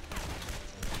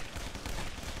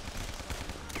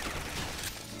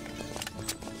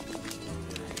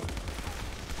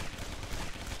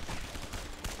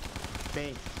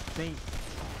 Vem, vem.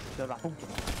 Filha da puta.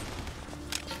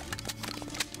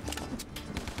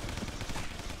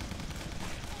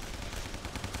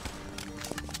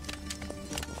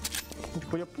 A gente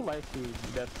podia pular esse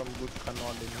dessa do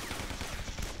Cannoli, né?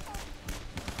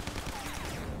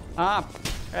 Ah,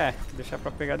 é. Deixar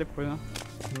pra pegar depois, né?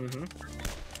 Uhum.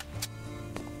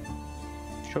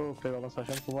 Deixa eu pegar o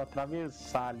lança-chama que eu vou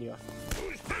atravessar ali, ó.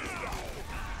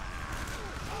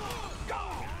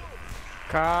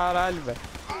 Caralho, velho.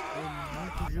 É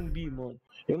muito zumbi, mano.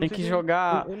 Eu não Tem sei que se-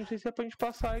 jogar... Eu não sei se é pra gente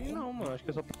passar aí, não, mano. Acho que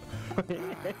é só pra...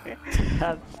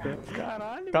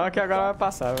 Caralho. Calma que agora vai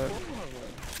passar, velho. Porra, mano.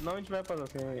 Não, a gente vai passar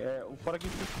assim. O fora que a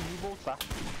gente tem que ir e voltar.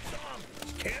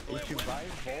 A gente vai,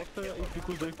 volta e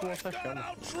fica os dois com o lança-chama.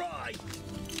 I'll try.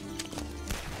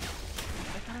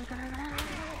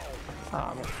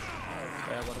 Ah, mano.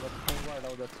 Agora vai ter que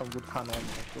guardar o Death Song do Cannoli,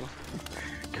 né?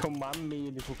 Que eu mamei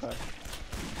ele pro cara.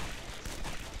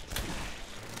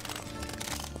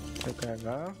 Deixa eu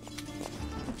carregar.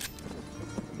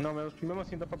 Não, mas mesmo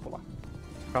assim dá pra pular.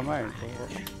 Calma aí.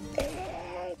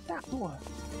 Eita porra!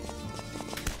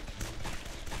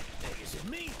 Is it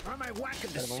me or am I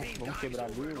whacking the Pera, same vamos guys quebrar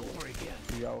over ali and over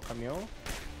again? já o caminhão.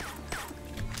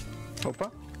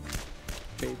 Opa!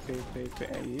 Pei.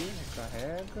 Aí,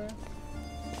 carrega.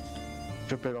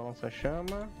 Deixa eu pegar o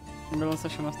lança-chama. O meu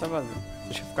lança-chamas tá vazio.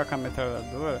 Deixa eu ficar com a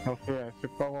metralhadora. Não,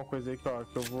 ficou alguma coisa aí que, ó,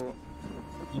 que eu vou...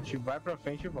 A gente vai pra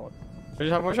frente e volta. Eu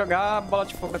já vou jogar a bola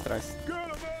de fogo atrás.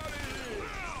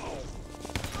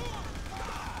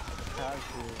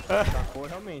 Ah, sacou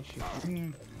realmente.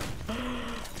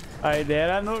 A ideia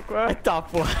era no... Tá,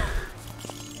 pô.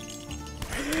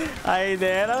 A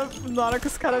ideia era na hora que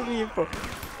os caras vinham, pô.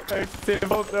 Aí você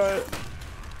voltou...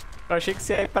 Eu achei que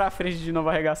você ia ir pra frente de novo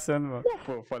arregaçando, mano.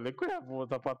 Pô, eu falei que eu ia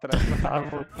voltar pra trás. Tá,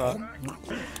 voltar.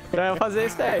 Pra eu fazer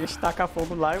isso é, a gente taca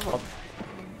fogo lá e volta.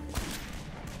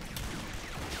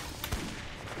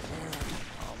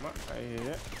 Calma, aí.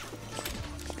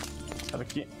 Sai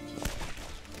aqui.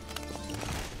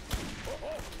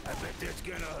 I bet that's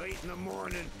gonna hurt in the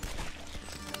morning.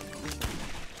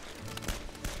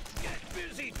 Get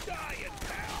busy dying,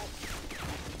 pal.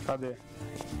 Cadê?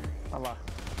 Olha lá.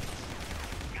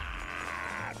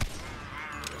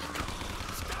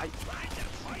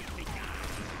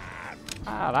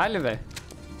 Caralho, velho.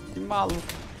 Que maluco.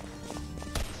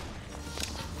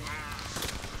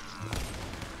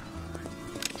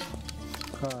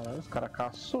 Caralho, os caras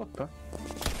caçou, tá?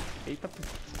 Eita, p...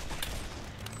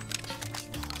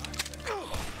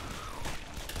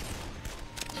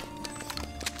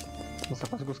 Nossa,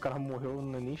 quase que os caras morreram,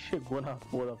 nem chegou na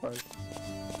porra da parte.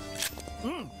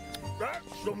 That's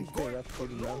some Pegar good todo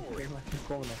mundo, não tem mais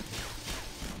como, né?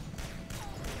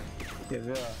 Quer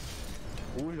ver,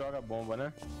 ó? Joga bomba,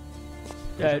 né?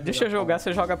 É, deixa eu jogar,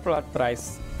 você joga pro lado de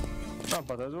trás. Não,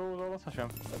 pra trás eu vou usar essa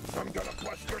chama. I'm gonna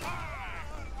bust your...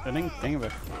 Eu nem tenho,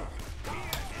 velho.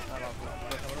 Ah, não,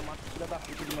 não mata filha da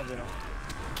puta de uma vez, não.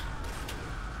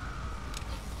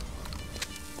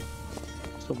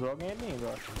 Sobrou alguém ali ainda,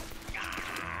 eu acho.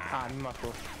 Ah, me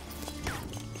matou.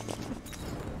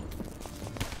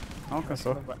 Não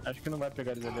alcançou. Acho que não vai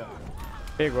pegar eles ali, ó.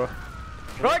 Pegou.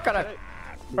 Oi, caralho!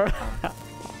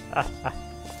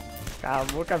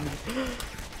 Acabou com a vida.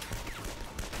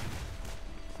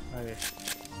 Aí.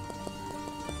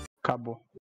 Acabou.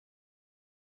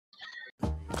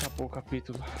 Acabou o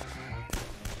capítulo.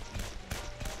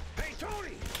 Hey,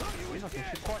 Tony! Isso aqui,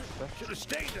 chicote, tá? Should have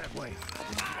stayed that way.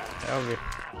 É, eu vi.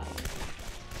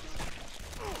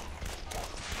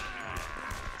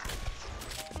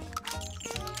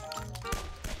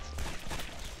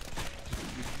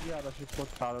 Desviada,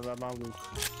 chicotada da maluca.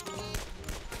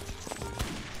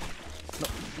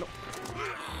 Não.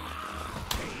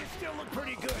 Hey, you still look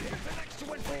pretty good. Here's the next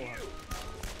one for you.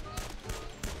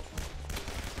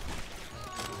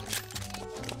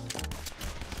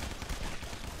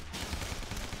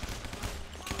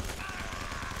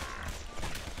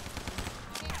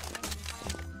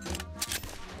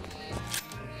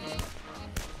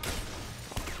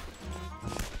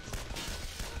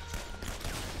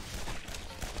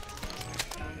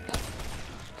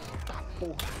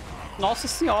 Nossa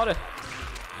senhora!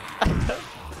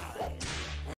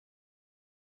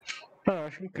 Eu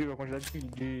acho incrível a quantidade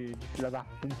de filha da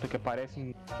puta que aparece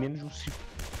em menos de um segundo.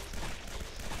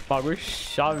 Bagulho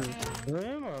chave.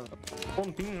 É, mano. Pô,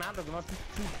 não tem nada do nada, tem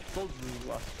todos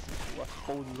as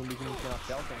poses do zumbi que não tem na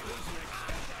tela, cara.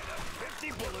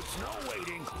 50 bullets, no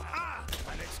waiting. Ah!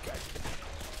 And it's good.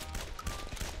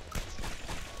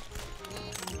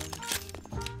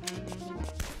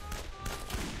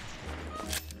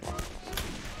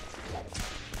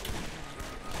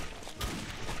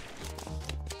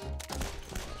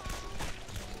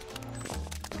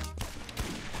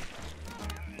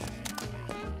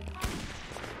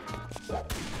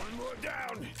 One more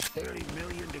down. 30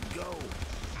 million to go.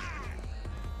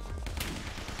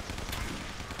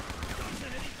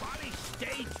 Doesn't anybody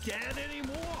stay dead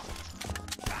anymore?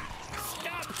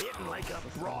 Stop hitting like a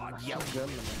broad, you.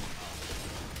 Jogando, mano.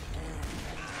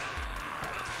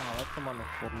 Ah, vai tomar no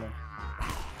fogo, mano.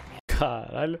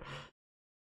 Caralho.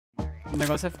 O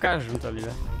negócio é ficar junto ali,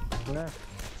 velho. Né?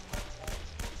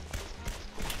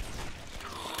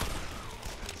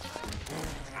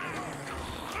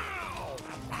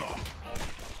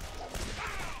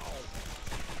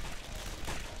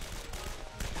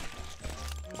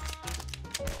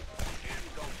 In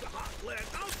goes the hot lead,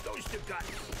 out goes the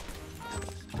guts.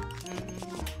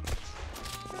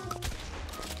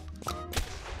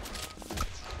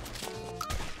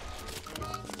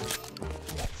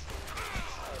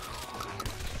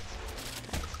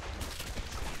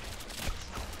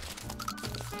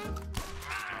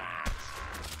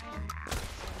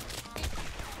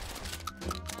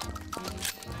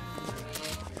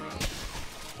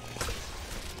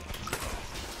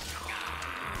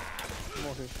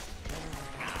 Morreu.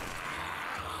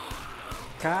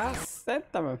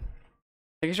 Caceta, mano.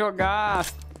 Tem que jogar.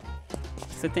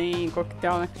 Você tem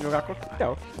coquetel, né? Jogar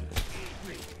coquetel.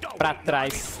 Pra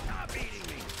trás. Stop eating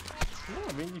me. Não,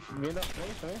 vem da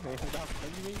frente também, vem da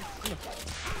frente e vem de cima.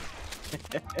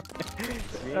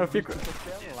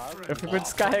 Eu fico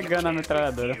descarregando a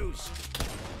metralhadora. Use.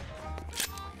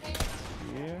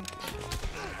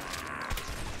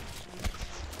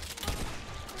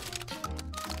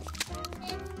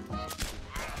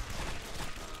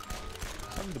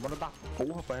 Demora da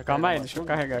porra pra Calma aí, recarregar deixa eu tudo.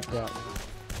 carregar aqui, ó.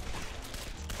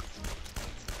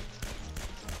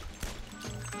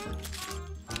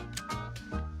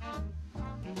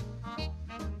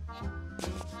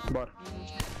 Bora.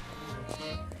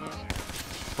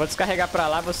 Vou descarregar pra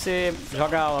lá, você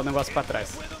joga o negócio pra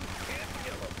trás. With 'em, can't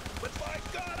kill 'em. But by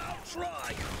God, I'll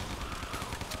try.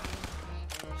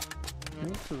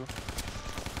 Isso.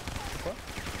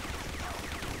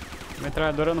 A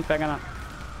metralhadora não pega na...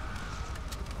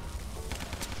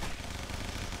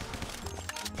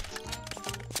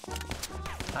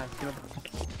 Ah, filha da...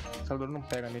 O salvador não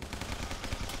pega nele.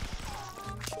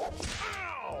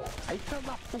 Aí, filha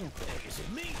da puta. Is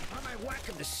it me? Am I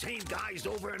whacking the same guys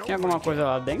over and Tinha over alguma again? coisa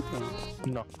lá dentro?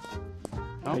 Não.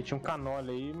 Não? Aí tinha um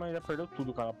Cannoli aí, mas já perdeu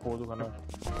tudo, cara. Porra do Cannoli.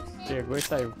 Chegou e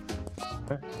saiu.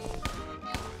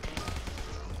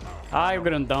 Ai, o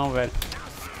grandão, velho.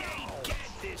 Stay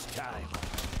this time.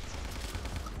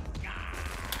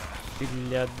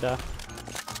 Filha da...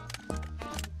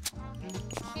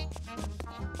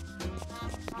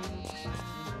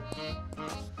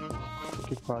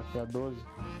 Que quase é a 12.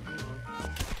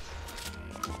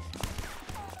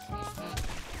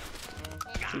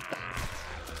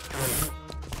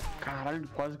 Caralho,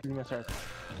 quase que ele me acerta.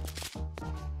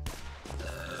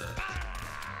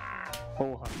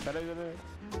 Porra, peraí.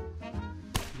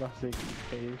 Já sei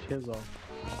que aí a gente resolve.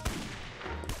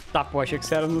 Tá, pô, achei que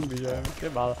você era no bicho, que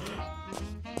bala.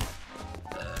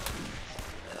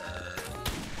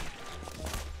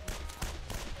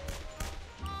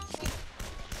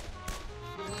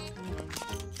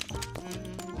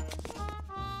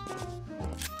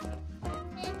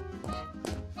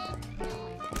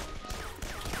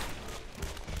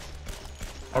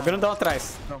 Ó o grandão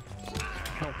atrás. Não.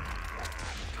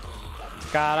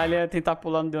 Caralho, ia tentar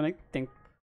pular, não deu nem tempo.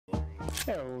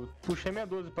 Eu puxei minha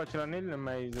 12 pra atirar nele, né?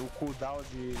 Mas o cooldown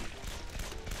de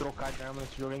trocar de arma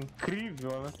nesse jogo é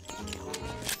incrível, né?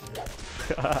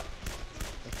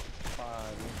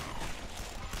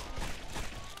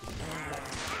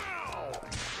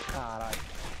 Caralho.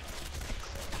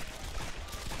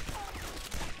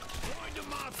 Join the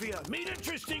mafia, meet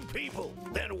interesting people,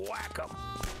 then whack them.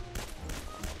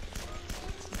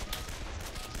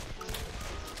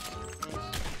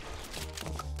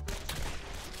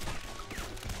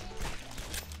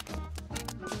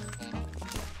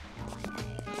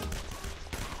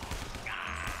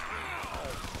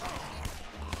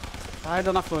 Ai,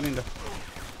 dona Florinda.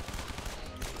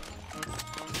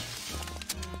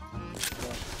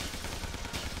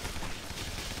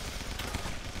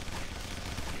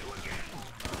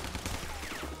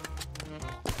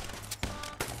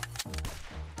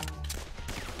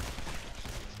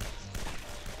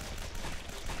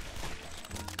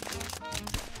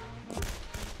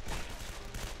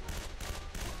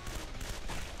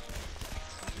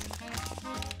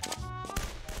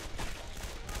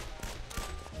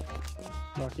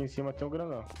 Aqui em cima tem o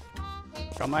grandão.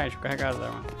 Calma aí, deixa eu carregar as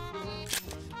armas.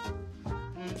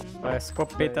 Parece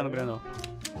escopeta no grandão.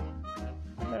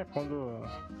 É, quando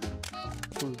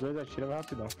os dois atiram vai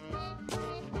rapidão.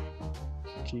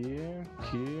 Aqui.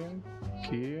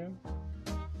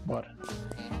 Bora.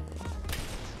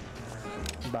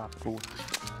 Da puta.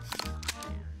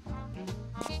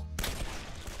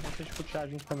 Não deixa eu puxar a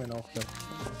gente também não, filho.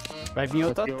 Vai vir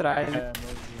outro atrás, né? É,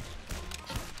 mas...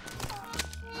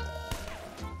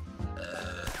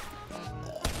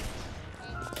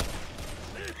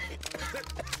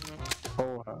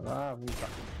 Porra, lá,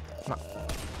 não.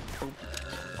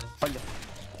 Olha.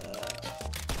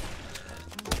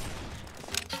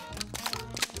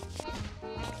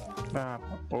 Ah,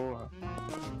 porra.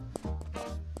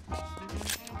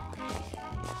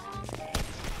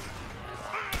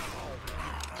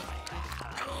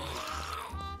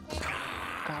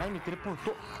 Caralho, me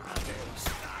teleportou.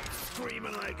 Stop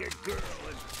screaming like a girl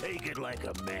and take it like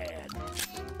a man.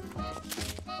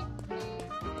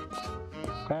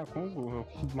 Cara, como eu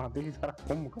matei esse cara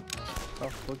como, cara? Ah,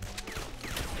 foda-se.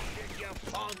 You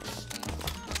punks.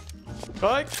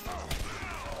 Vai!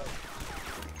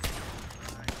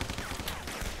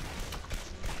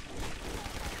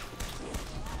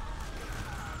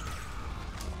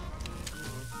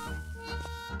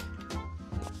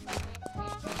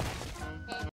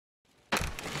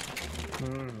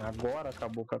 Agora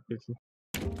acabou o capítulo.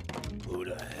 Who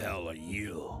the hell are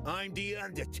you? I'm the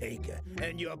Undertaker,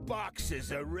 and your boxes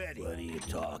are ready. What are you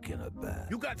talking about?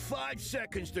 You got 5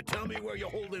 seconds to tell me where you're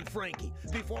holding Frankie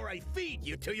before I feed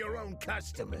you to your own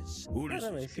customers. Who does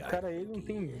Cara, this esse guy cara aí não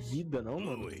tem vida não,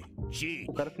 mano. Louis, G.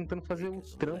 O cara tentando fazer o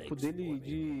trampo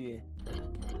dele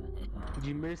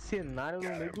de mercenário no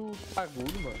meio do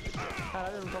bagulho, mano.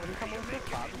 Caralho, eu não tava nem com a mão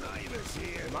fechada.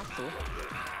 Ele matou.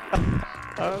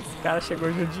 Os caras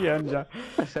chegou judiando já.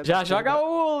 Já joga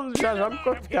o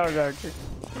coquetel já aqui.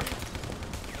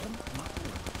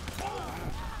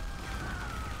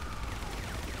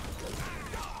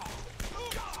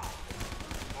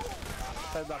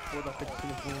 Sai da porra da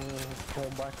petita com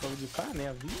combate logo de cara, nem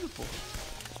avisa, pô.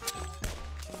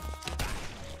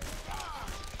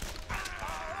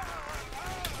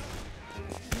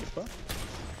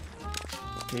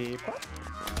 Epa.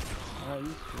 Ah,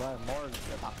 isso, vai, morre,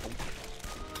 filha da puta.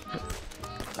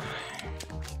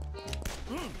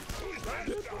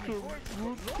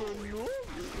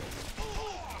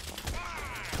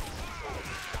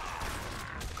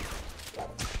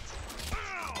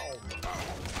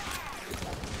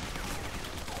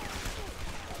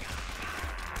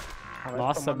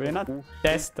 Nossa, bem na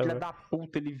testa, filha velho. da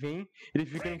puta, ele vem, ele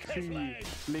fica nesse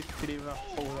letreiro na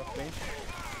porra da frente.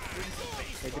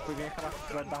 Aí depois vem aquela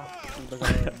vai dar tudo,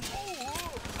 aquela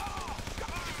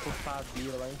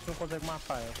coçadeira lá, a gente não consegue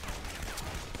matar ela.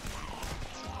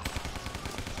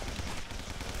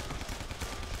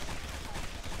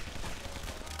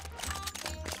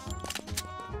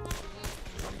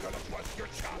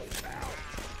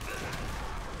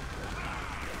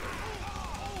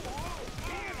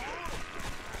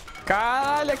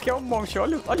 Caralho, aqui é um monte,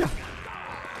 olha, olha.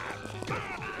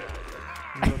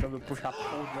 Jogando puxar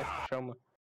fogo, né? Chama.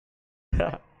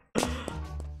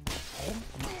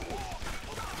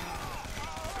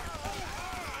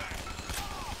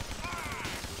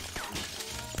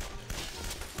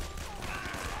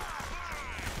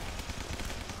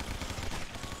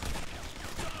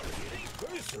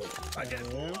 I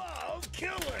just love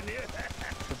killing you.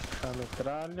 Puxar a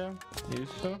metralha.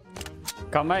 Isso.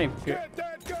 Calma aí. Get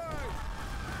that guy.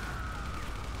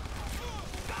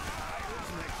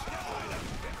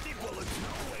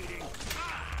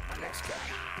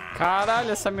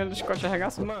 Caralho, essa mina do Scott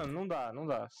arregaça. Mano, não dá, não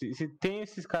dá. Se tem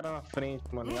esses caras na frente,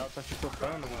 mano, e ela tá te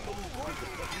tocando, mano.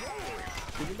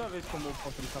 Segunda vez que eu morro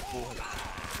contra essa porra.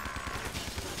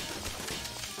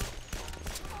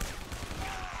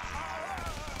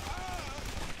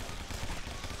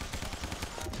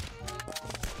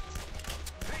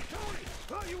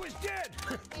 Oh, you was dead.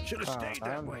 Should have stayed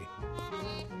that way.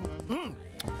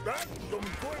 That's some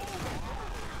quick.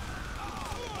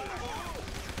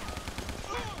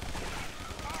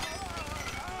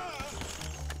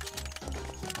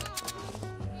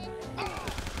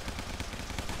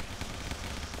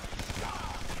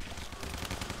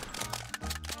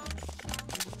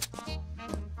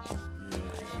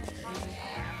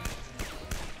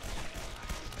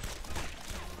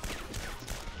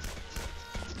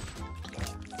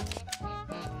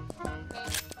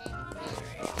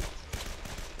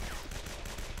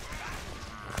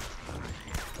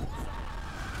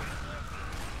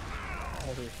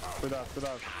 Cuidado,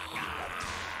 cuidado.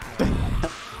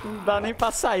 Não dá nem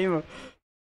pra sair, mano.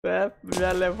 É,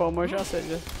 já levou uma, já sei.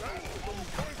 Já. I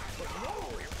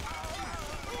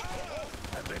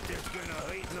bet there's gonna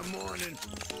hate in the morning.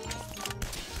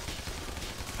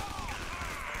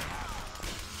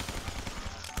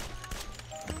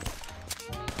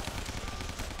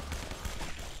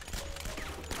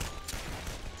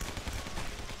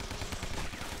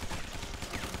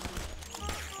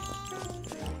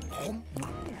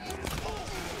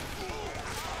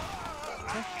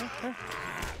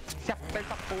 Se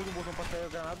aperta a porra do botão pra sair a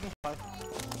granada, não faz.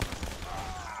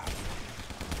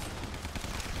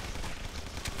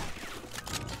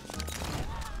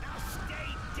 Stay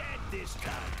dead this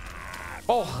time.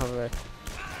 Porra, velho.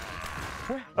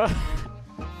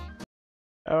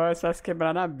 É só se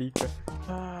quebrar na bica.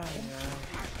 Ai, ai.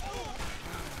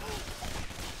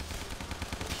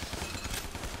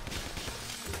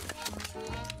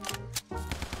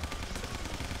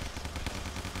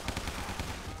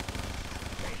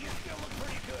 Hey, you still look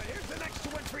pretty good. Here's the next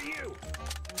one for you.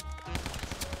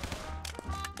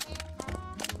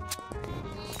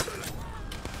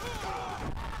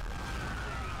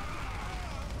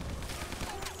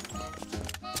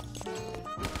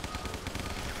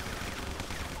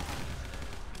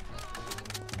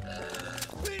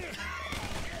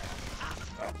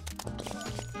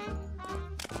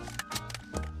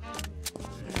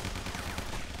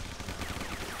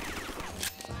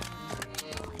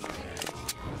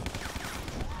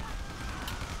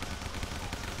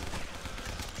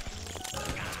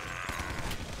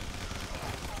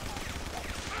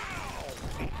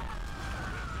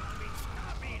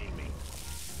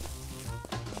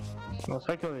 Não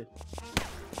sai que eu vi.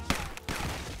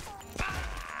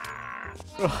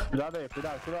 Cuidado aí,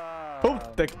 cuidado, cuidado.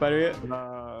 Puta que pariu.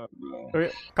 Cuidado.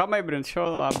 Calma aí, Bruno. Deixa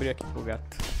eu abrir aqui pro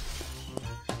gato.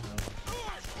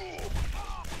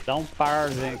 Dá um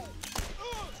parzinho.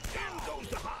 In goes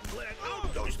the hot lead.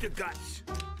 Out goes the guts.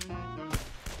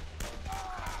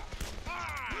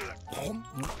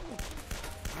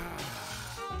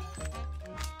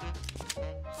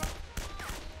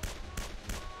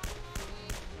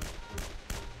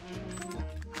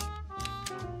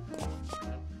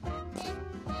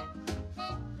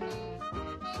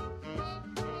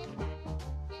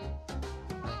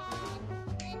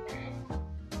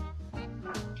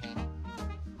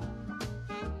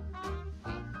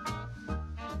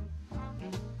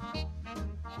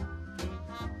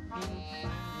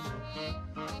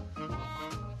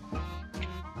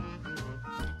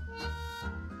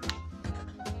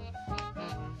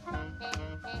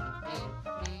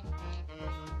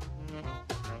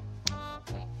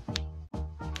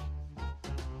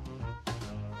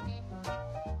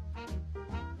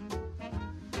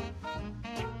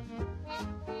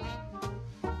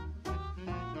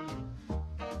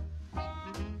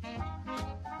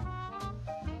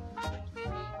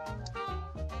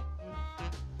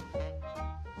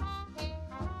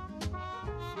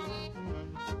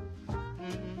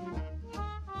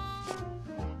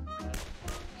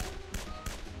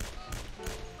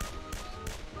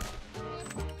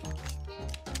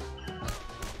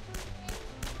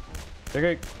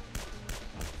 Peguei.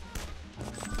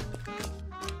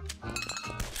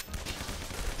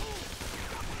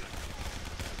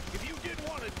 If you didn't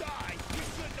want to die, you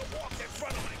shouldn't have walked in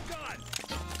front of my gun.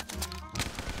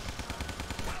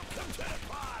 Welcome to the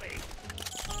party.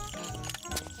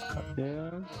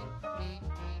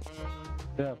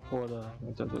 Cadê a porra da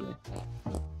metadura aí?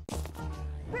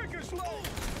 Breaker's low.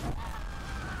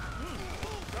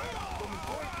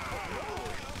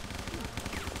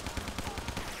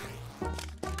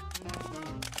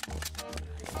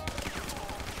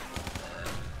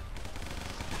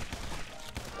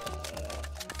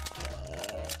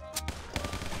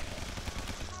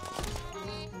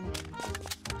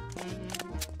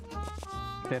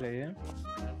 Pera aí.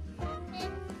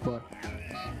 Bora.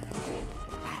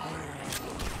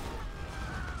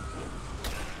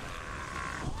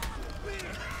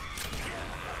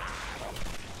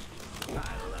 I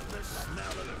love the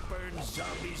smell of the burned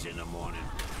zombies in the morning.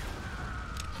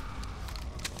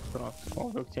 Pronto,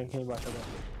 vamos ver o que tinha aqui embaixo agora.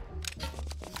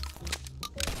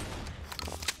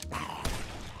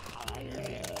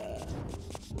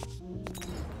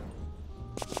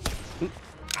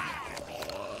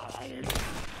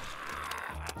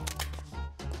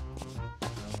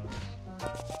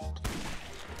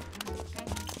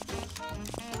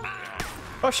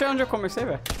 Oxe, onde eu comecei,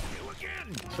 velho?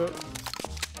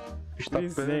 Está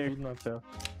Brisei. perdido na tela.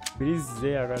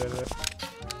 Brisei agora, velho.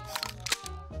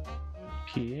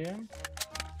 Que?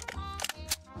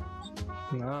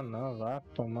 Não, vá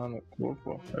tomar no cu,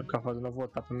 pô. Vai ficar fazendo eu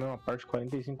voltar pra mesma parte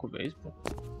 45 vezes, pô.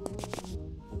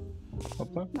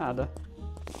 Opa, Nada.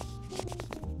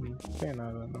 não tem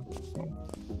nada, não.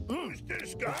 Who's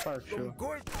this guy? Partiu. From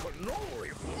Gore,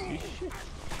 Cannoli. Ixi.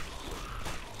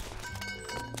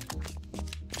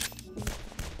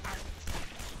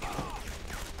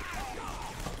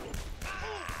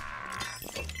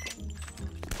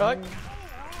 Ai.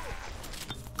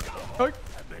 Ai.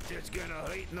 I bet that's gonna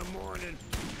hurt in the morning.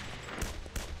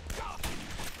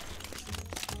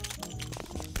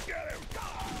 Get him.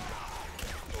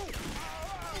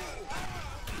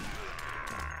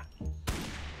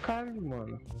 Caralho,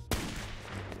 mano.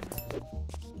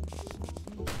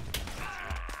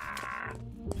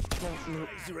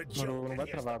 Eyes are a Não, joke. não vai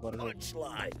travar agora, velho.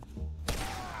 Mudslide.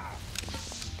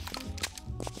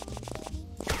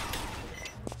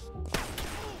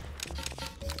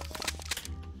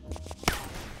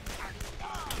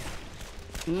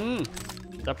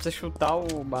 Dá pra você chutar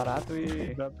o barato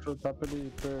e... Dá pra chutar pra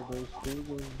ele perder o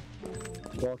escudo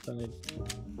e bota nele.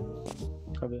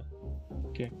 Cadê?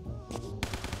 Aqui.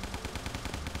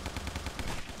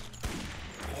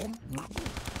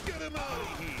 Get him out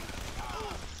of here.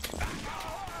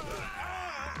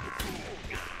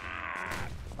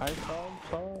 Aí só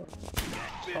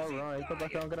run aí que eu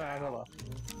botei uma granada lá.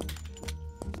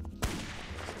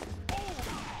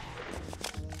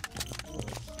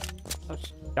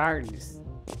 Charles.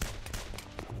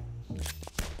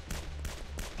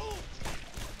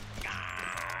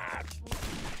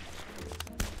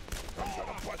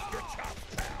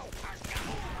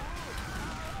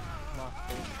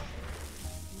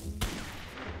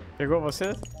 Pegou você?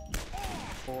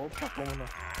 Opa, como não?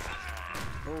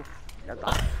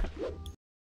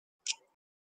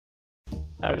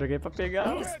 Ah, eu joguei pra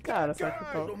pegar os caras, só que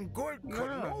Guy tô... from Gore, Não,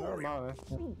 Cannoli. normal, né?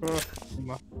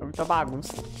 É muita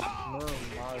bagunça.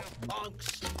 Normal.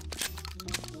 Punks.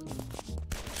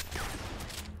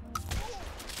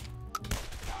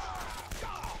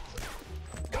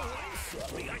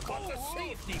 Sorry, I got the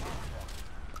safety.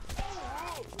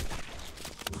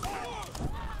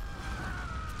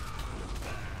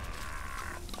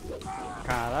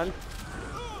 Caralho.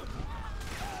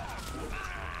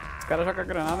 Os caras jogam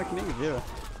granada que nem vê, velho.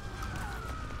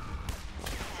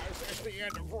 This is the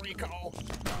end of recall.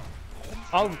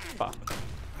 Opa!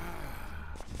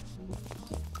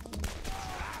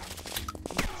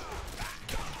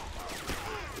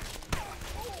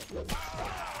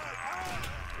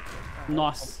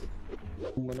 Nossa.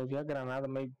 Mano, eu vi a granada,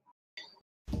 mas...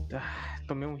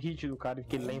 tomei um hit do cara e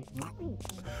fiquei lento.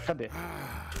 Cadê?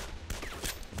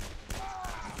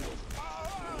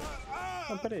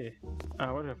 Ah, pera aí. Ah,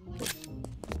 agora já foi.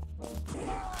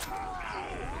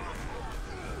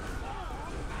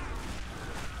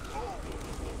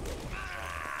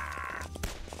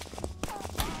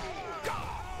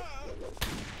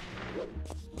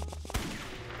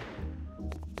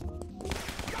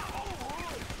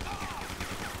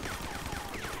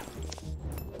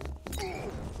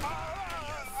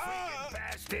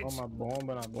 Toma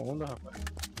bomba na bunda, rapaz.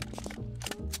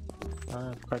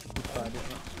 Ah, ficar de putaria,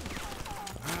 né?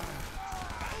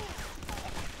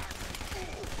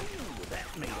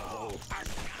 That made a hole.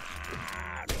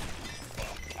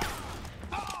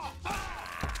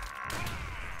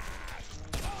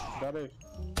 Pera aí.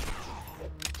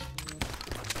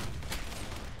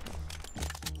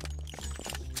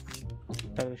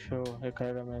 Deixa eu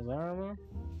recarregar minhas armas.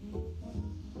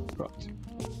 Pronto.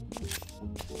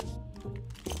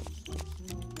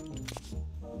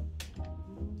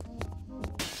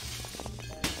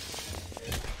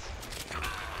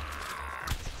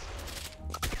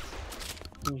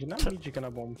 Tem dinamite aqui na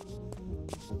bomba.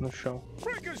 No chão.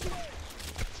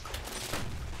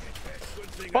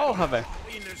 Porra, velho.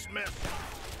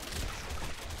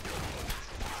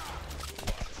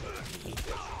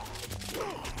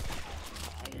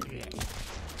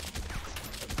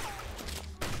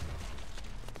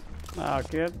 Ah, eu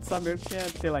queria saber o que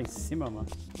ia ter lá em cima, mano.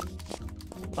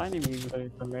 Tá inimigo. Aí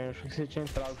também, achei que você tinha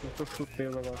entrado, porque eu chutei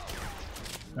o negócio.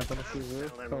 Aí quando eu fui ver,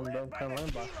 ficou andando, caindo lá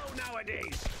embaixo.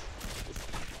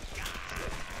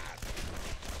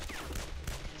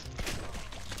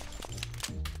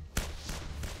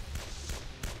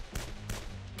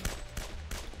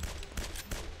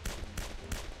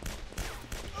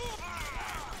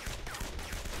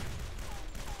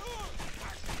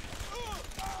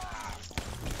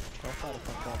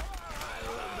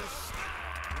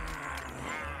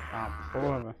 Ah,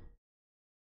 porra, velho.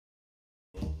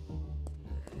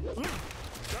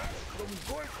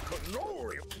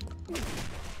 Cannoli.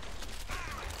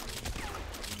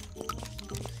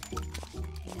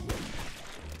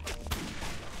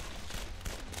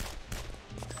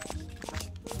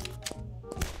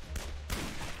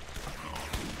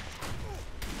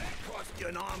 That cost you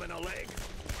an arm and a leg.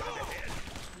 Got the head.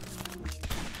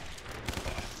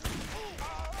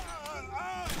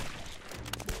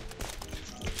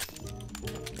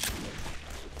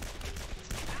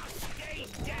 Stay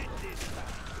dead this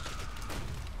time.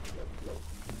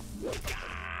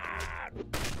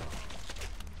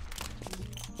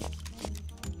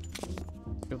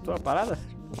 Chutou a parada?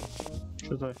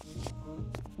 Chutou.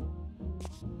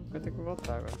 Vai ter que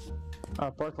voltar agora. Ah,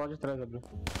 a porta lá de trás abriu.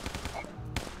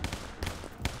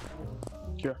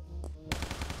 Aqui, ó.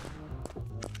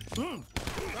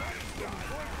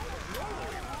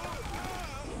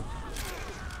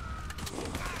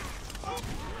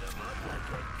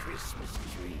 Christmas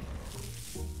tree.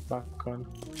 Bacana.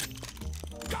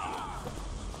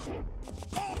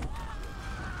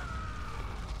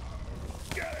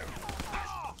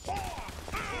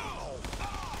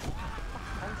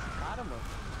 Cara, mano.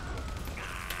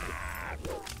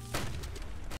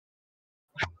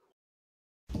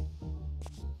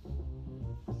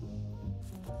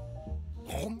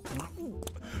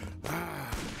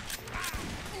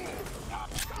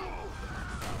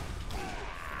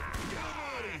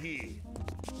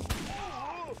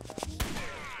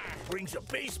 Brings a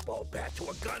baseball bat to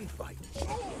a gunfight.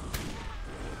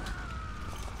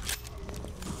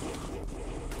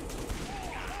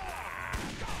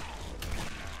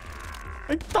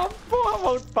 Eita porra,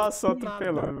 maluco, passou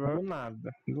atropelando, Do velho.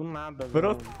 nada. Do nada, velho.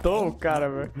 Brotou o cara,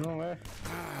 velho. Não é?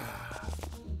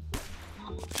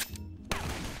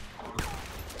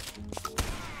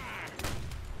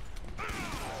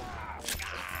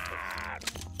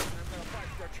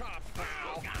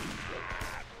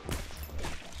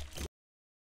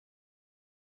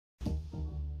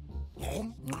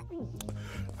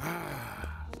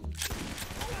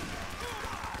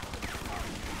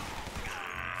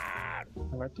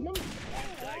 Vai tomar.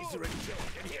 Guys are a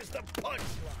joke, and here's the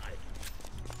punchline.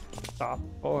 Tá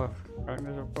porra, o cara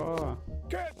me jogou.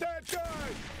 Get that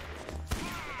guy!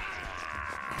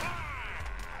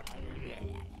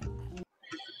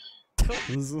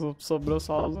 Sobrou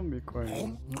só o zumbi com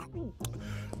ele.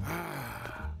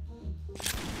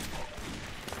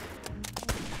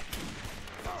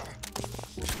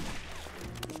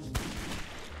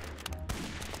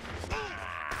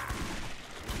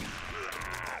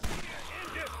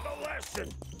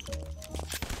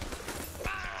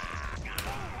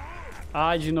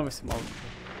 Ai, de novo esse maluco.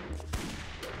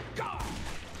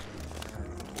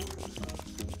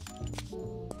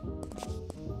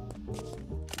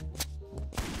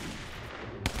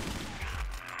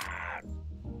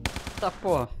 Tá,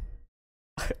 porra.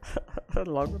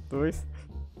 Logo dois.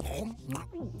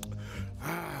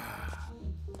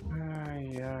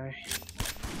 Ai, ai.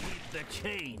 Keep the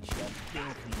change, you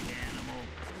filthy animal.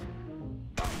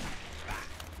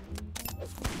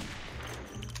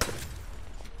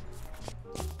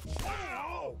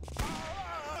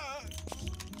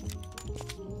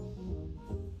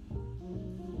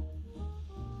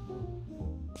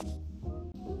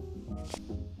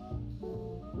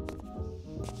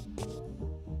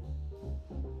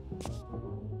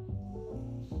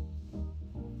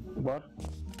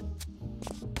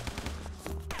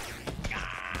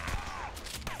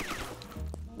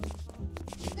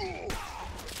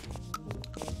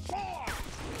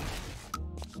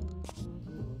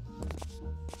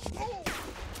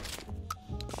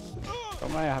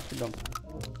 Calma aí, rapidão.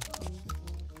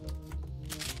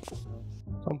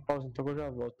 Então pausa então que eu já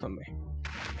volto também.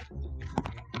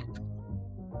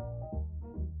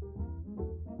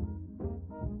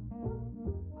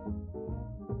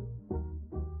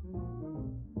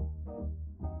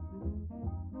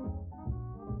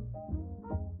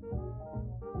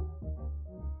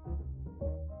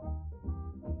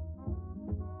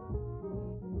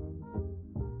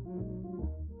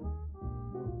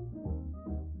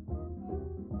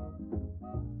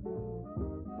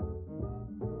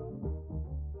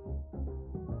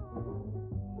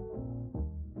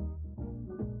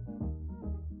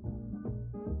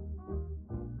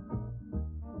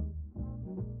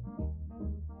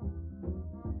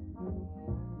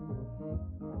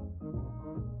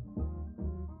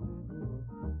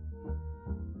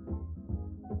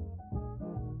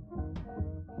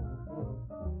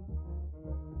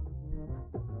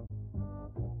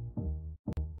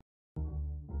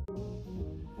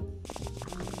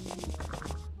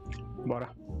 Bora.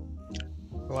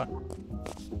 Bora.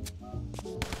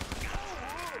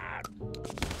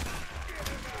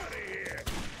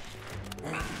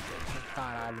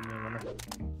 Caralho mesmo, né?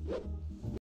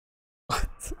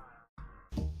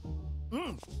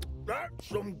 That's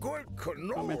some good Uma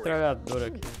cannoli. metralhadora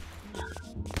aqui.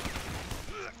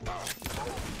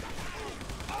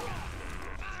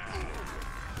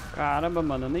 Caramba,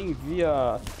 mano, eu nem vi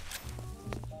a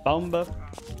bomba.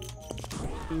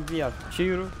 Nem vi a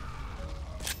tiro.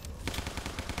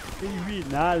 Nem vi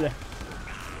nada.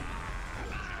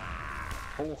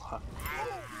 Porra.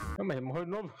 Não, mas morreu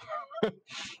de novo.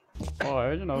 Ó,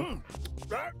 eu de novo.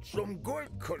 That's some good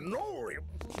cannoli.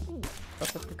 Só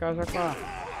pra ficar já com a...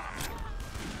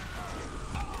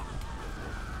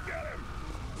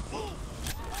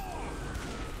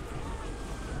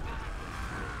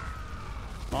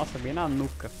 Nossa, bem na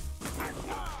nuca.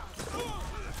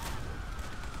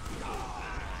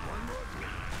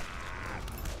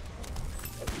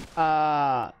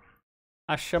 A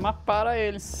chama para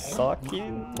eles, só que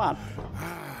mata.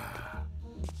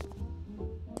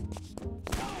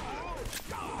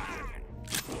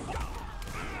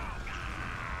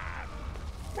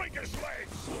 Break his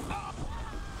legs.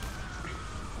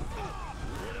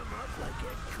 Lit him up like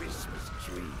a Christmas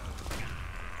tree.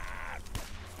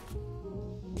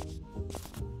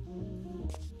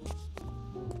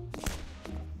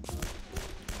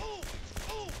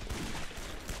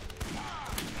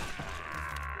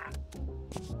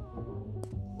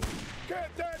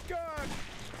 Get that gun!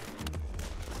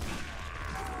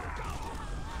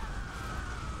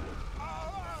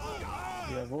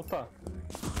 E vai voltar.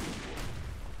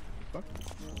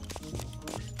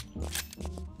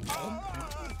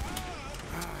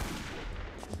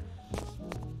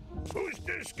 Who's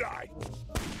this guy?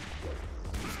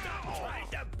 Stop trying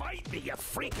to bite me, you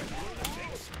freaking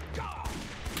lunatics!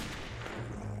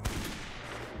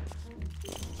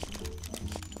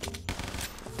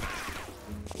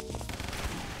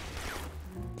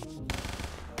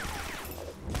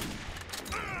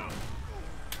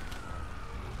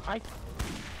 Ai.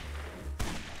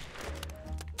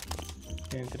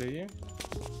 Entra aí.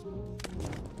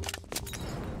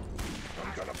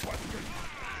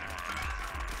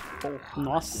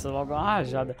 Nossa, logo uma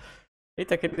rajada.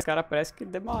 Eita, aqueles caras parece que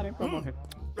demoram, hein, pra morrer.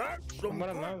 That's Não some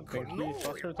demora nada, good tem que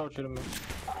só cannoli. acertar o tiro mesmo.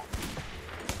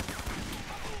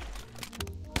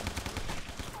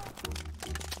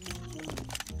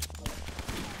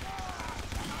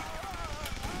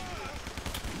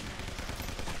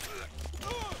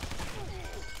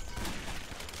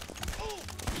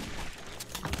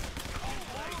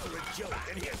 For a joke,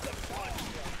 and here's the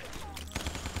punchline.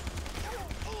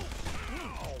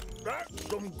 That's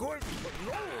some good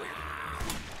cannoli.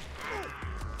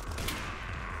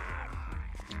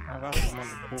 Ah, vai tomar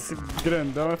no cu. Esse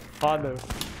grandão é foda.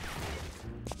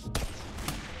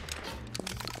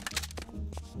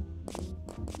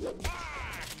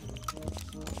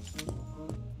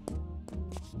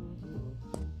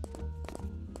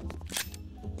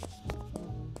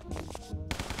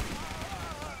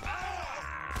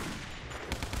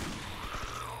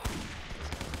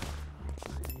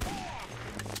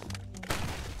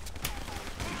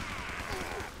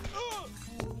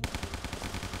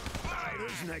 Alright,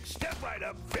 who's next? Step right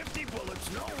up. 50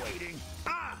 bullets, no waiting.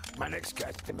 My next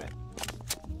customer.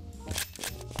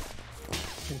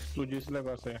 Tem que explodir esse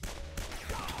negócio aí.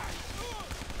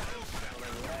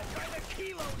 Selling lead by the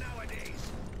kilo nowadays.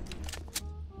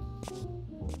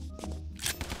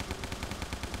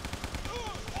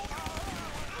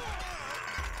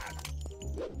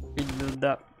 Filho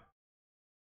da...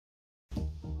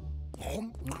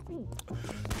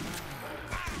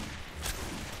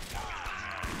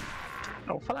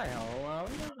 Eu vou falar, é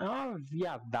uma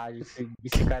viadagem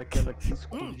esse cara que anda com esse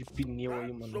escudo de pneu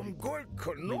aí, mano. Some good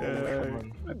cannoli.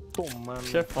 Mano. Vai tomando.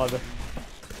 Isso é foda.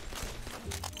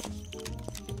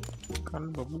 Cara,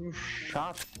 um bagulho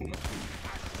chato, mano.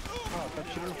 Ah, tá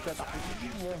tirando o pé da puta de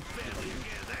novo.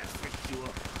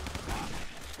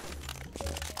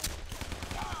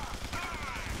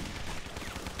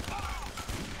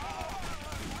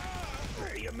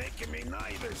 You're making me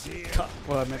nervous here.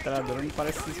 Porra, a metralhadora não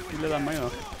parece esse filho da mãe, não.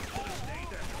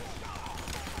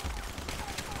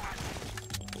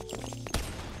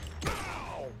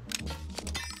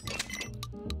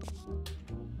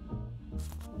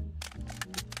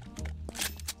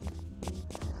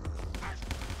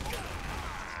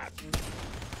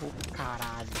 Ô,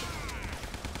 caralho.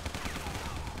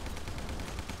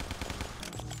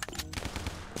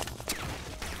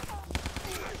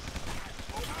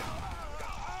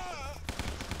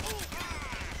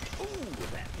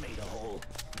 That made a hole.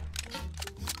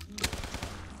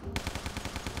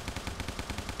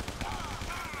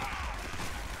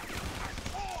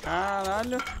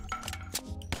 Caralho.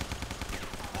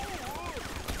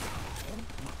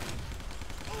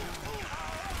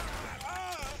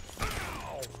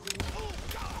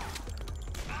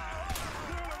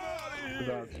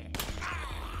 Cuidado.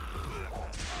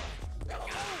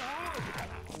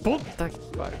 Puta que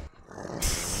pariu.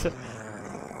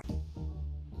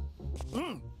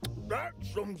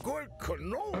 That's some good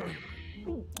cannoli.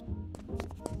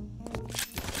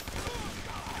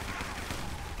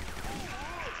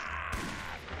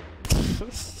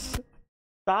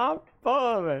 Tá,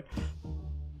 pô, velho.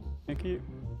 Tem que...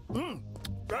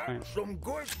 That's some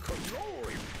good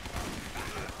cannoli.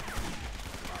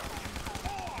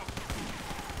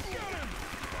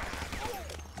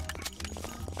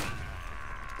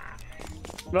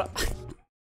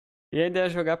 E ainda ia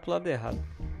jogar pro lado errado.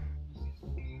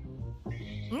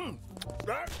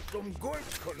 That's some good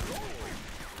cannoli.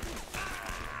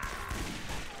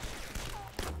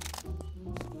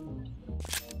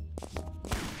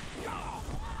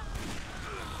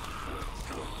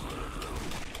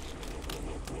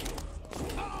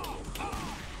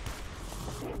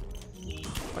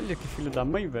 Olha que filho da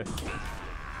mãe, velho.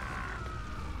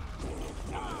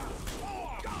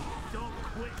 Don't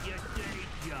quit your day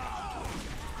job.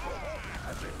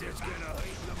 I bet that's gonna hurt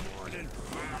in the morning.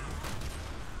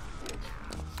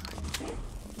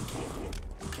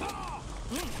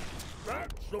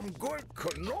 That's some good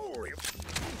cannoli.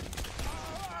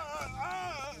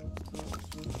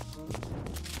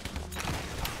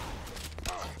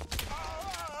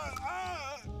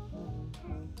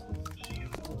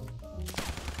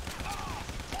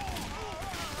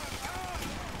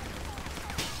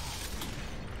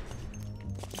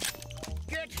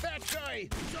 Get that guy!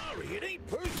 Sorry, it ain't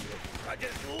personal. I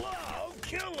just love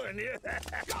killing you.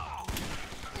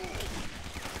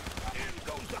 In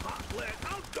goes the hot leg.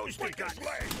 Out goes the gut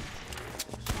leg.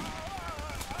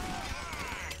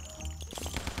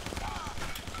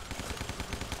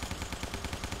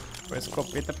 Com a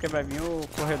escopeta porque vai vir o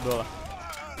corredor lá.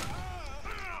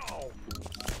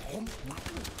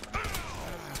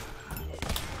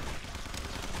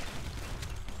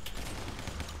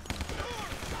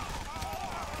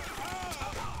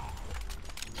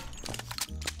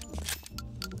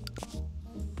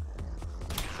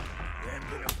 I'm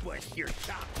gonna bust your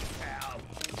top, pal.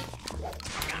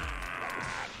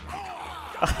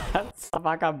 Essa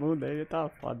vagabunda aí tá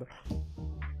foda.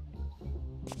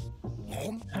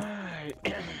 Ai.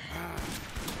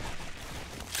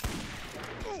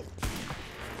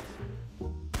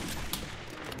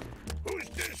 Who's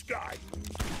this guy?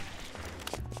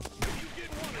 If you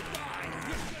didn't want to die,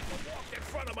 you shouldn't have walked in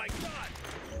front of my gun.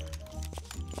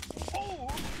 Oh!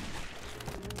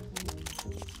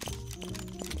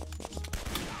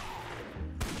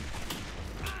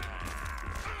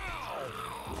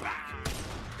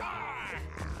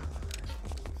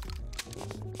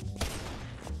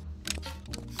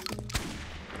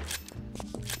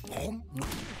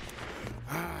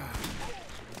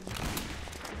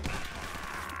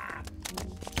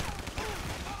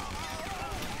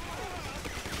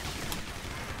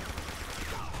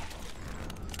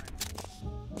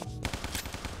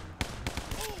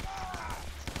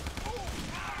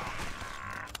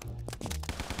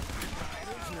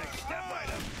 Next step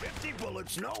item, 50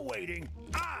 bullets, no waiting.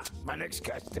 Ah, my next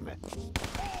customer. Man,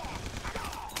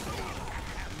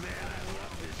 I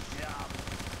love this job.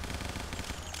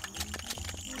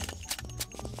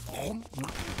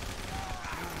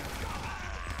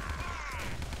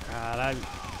 Caralho.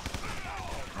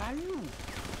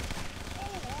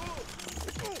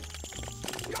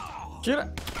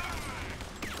 Tira!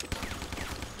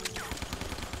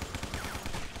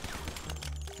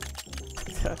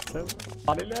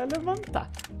 Para ele levantar.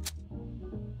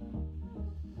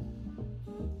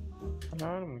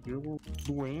 Caralho, mano, que jogo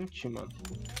doente, mano.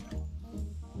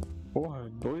 Porra,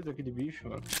 dois aquele bicho,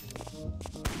 mano.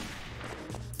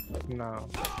 Não.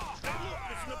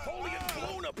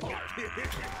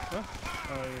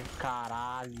 Ai,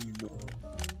 caralho.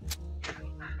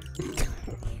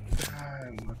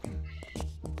 Ai, mano.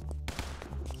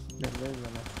 Beleza,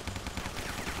 né?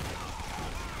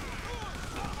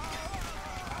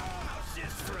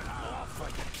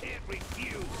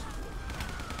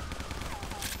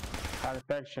 Cara,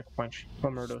 pega o checkpoint, pelo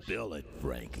amor de Deus. Spill it,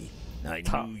 Frankie. I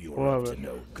knew you were up to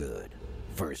no good.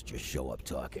 First you show up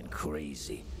talking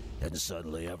crazy, and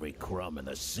suddenly every crumb in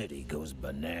the city goes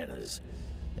bananas.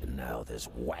 And now this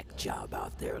whack job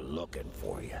out there looking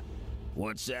for you.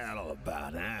 What's that all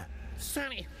about, huh?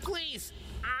 Sonny, please.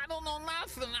 I don't know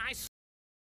nothing. I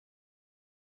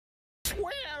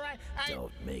swear I...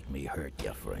 Don't make me hurt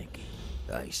you, Frankie.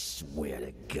 I swear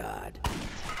to God.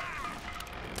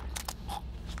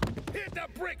 Hit the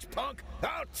bricks, punk!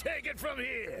 I'll take it from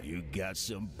here! You got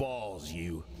some balls,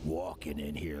 you, walking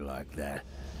in here like that.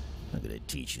 I'm gonna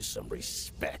teach you some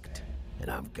respect, and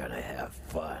I'm gonna have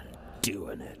fun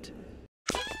doing it.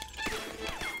 God,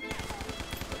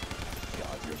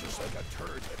 you're just like a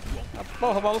turd that won't... Ah,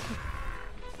 porra, maluco.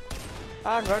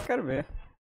 Ah, agora eu quero ver.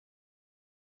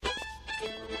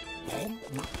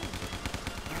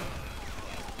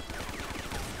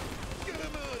 Get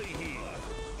him out of here!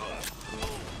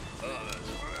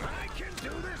 I can do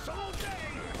this all day!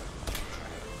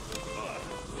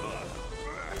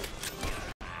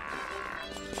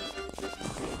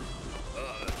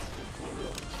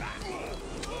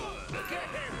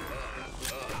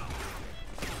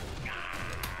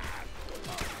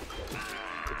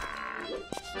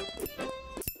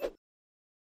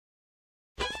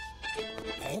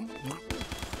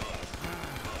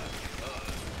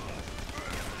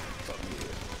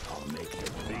 I'll make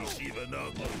your face even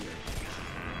uglier.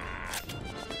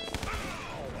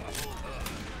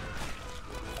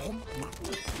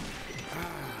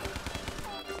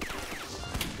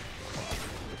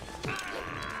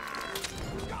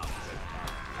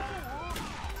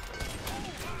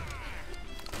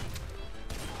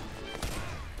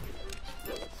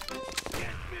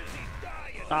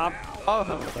 Tá,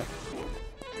 porra, velho.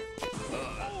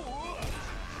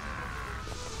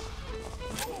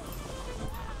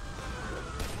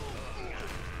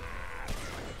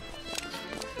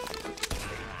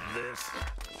 This.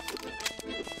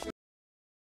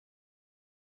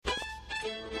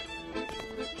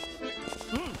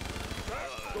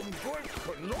 That's some good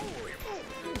cannoli.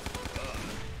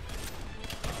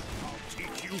 I'll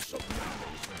teach you some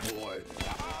manners, boy.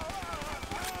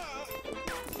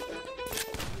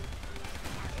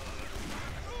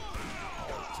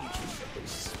 I'll teach you some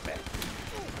respect.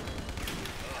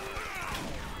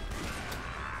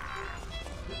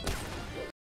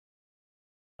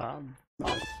 Tá,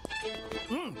 nossa.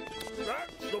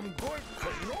 That's some good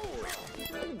cannoli.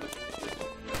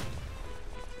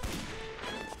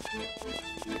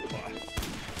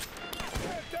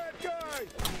 Get that guy!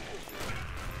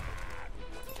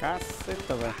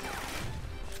 Caceta, velho.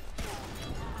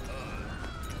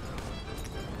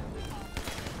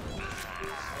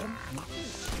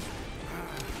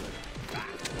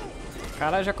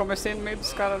 Caralho, já comecei no meio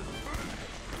dos caras.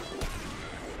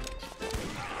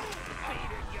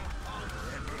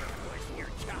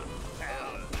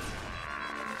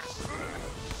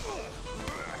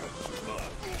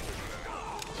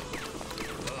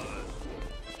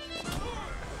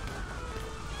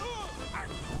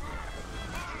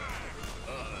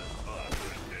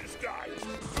 This guy!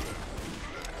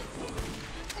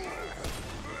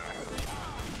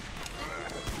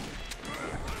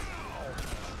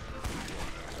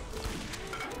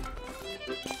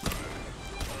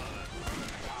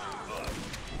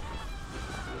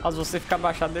 Mas você ficar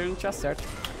baixado ele não te acerta. You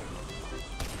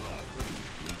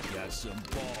got some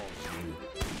balls, you.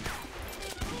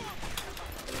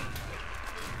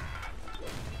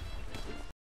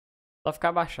 Só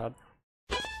ficar baixado.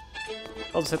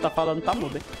 Ó, você tá falando, tá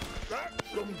mudo, hein? That's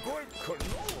some good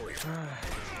cannoli.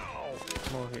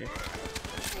 Morri.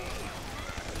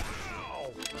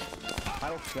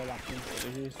 Ai, o filho da puta,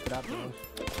 registrado, mano.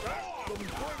 That's some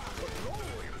good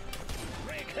cannoli.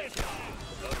 Break his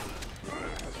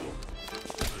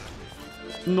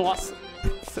Nossa!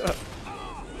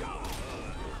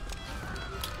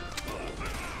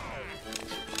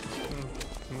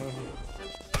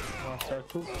 Não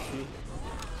acerta o quê?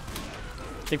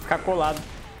 Tem que ficar colado.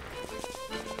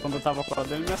 Quando eu tava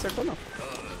colado, ele não me acertou, não.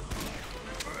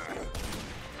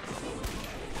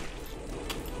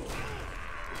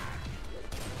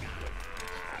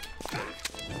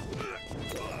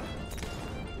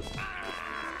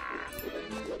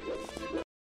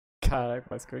 Caralho,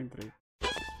 quase que eu entrei.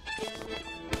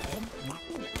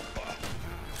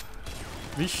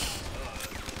 Vixe.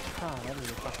 Caralho,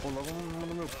 ele tacou logo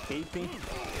no meu peito, hein?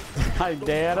 A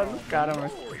ideia era do cara,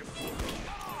 mas...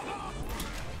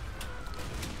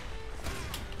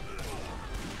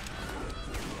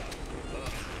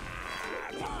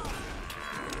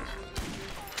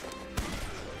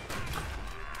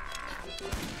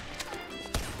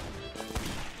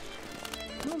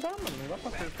 Não dá, mano. Não dá pra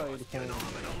acertar ele com ele.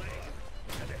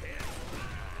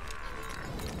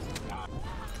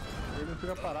 Ele não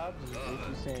fica parado o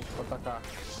suficiente pra atacar.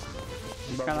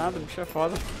 Não fica nada, o bicho é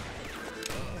foda.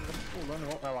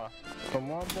 Pulando, olha lá.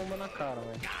 Tomou uma bomba na cara,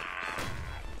 velho.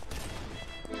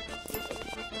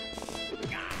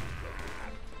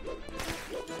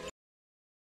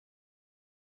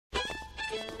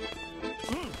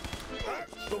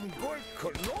 Some good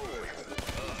cannoli.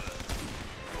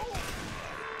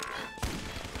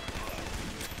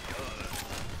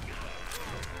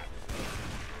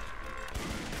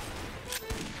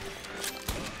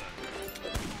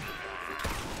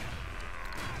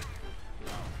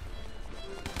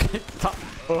 Tá,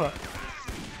 porra.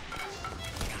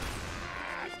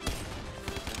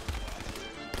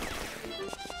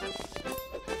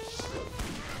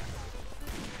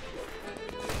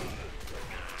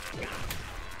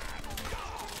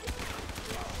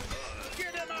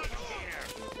 Get him out of here.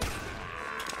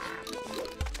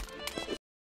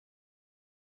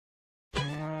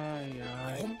 Ai,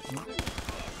 ai.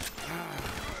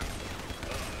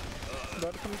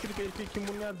 Agora também que ele fica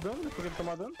imune a dano depois que ele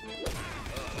toma dano.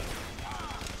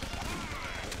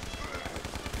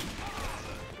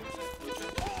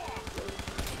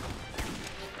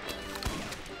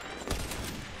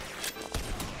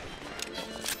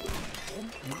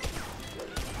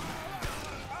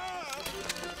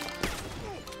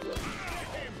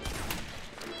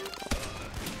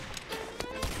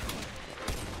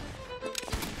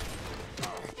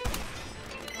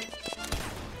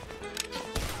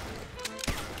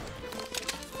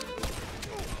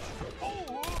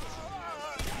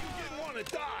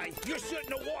 Die! You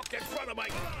shouldn't have walked in front of my...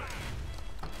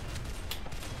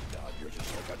 God, you're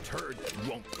just like a turd that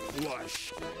won't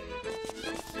flush.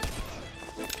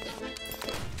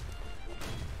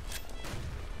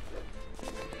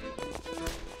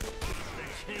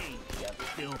 Hey, you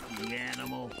filthy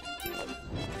animal.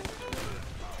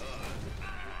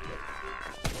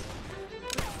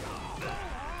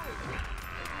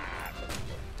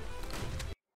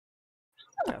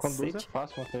 Com 2 é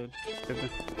fácil matar ele.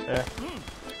 É.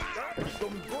 That's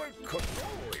some good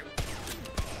cannoli.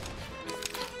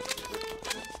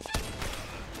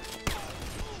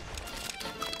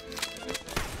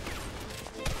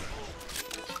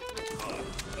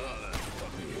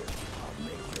 Come here. I'll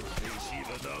make your face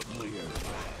even uglier.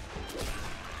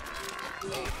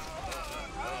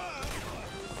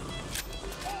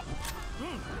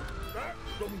 That's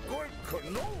some good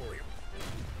cannoli.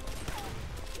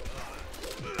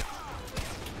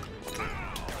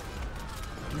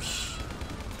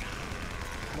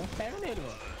 Não pega nele,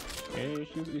 mano.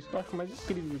 Isso que eu acho mais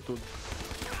incrível de tudo.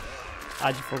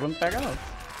 A de fogo não pega, não.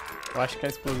 Eu acho que a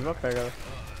explosiva pega, né?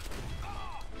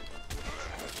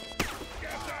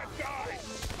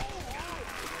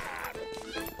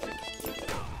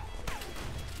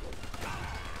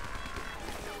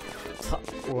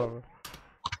 Porra, mano.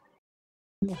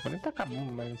 Não vou nem tacar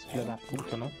bomba mais nesse filho da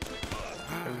puta, não.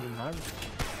 Não perde nada.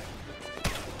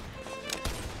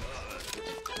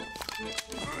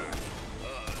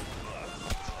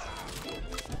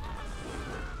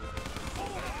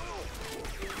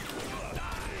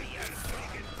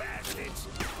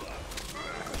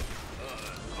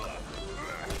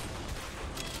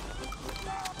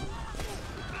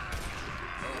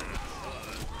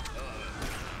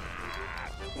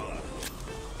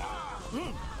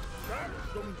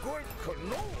 That's some good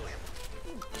cannoli.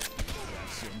 Got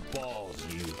some balls,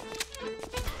 you.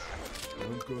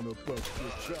 I'm gonna bust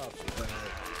your chops back.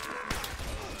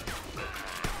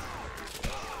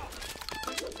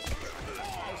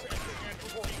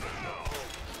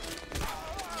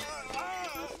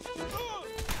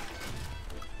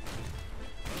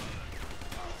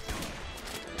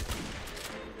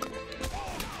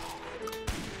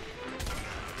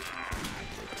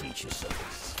 Teach you some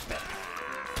respect.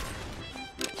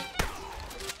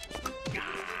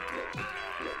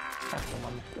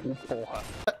 Porra.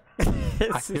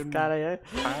 Esses caras aí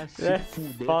Se é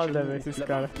fuder, foda, velho, esses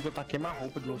caras. Eu taquei uma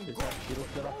roupa de vocês, cara. Tira o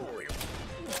filho da puta.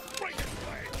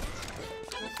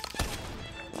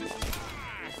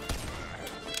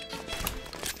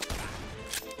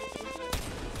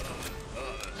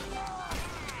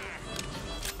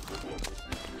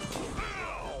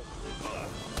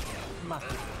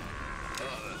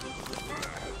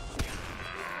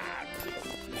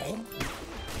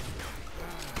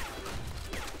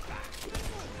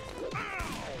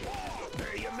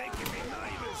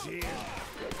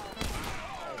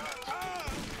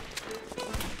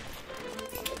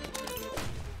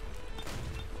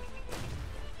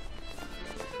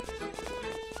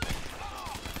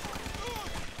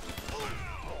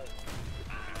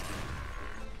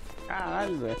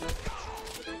 Caralho, velho.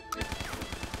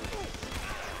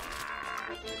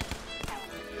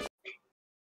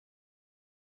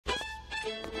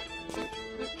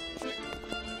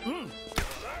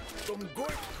 Some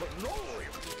good cannoli.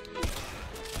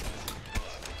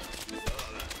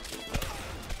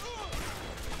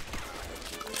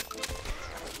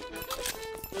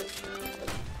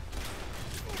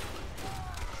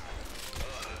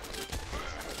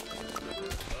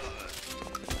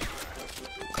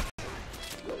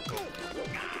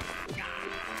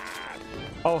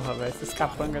 Porra, velho, esses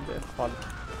capangas é foda.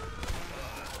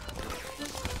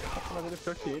 Mas ele é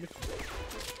pior que ele.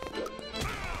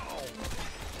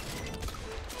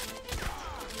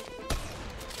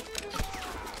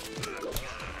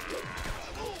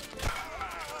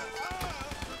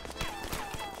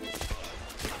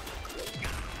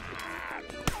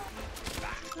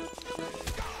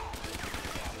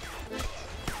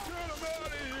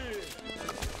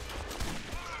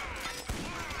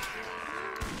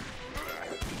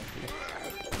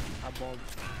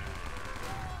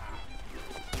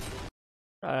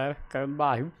 É, caiu no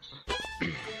barril.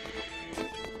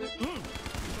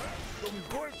 Some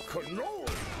good cannoli.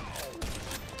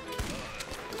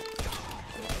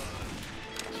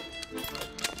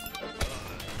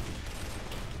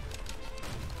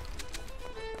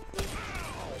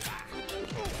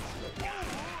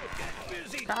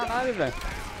 Caralho, velho.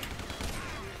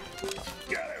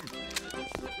 Get him.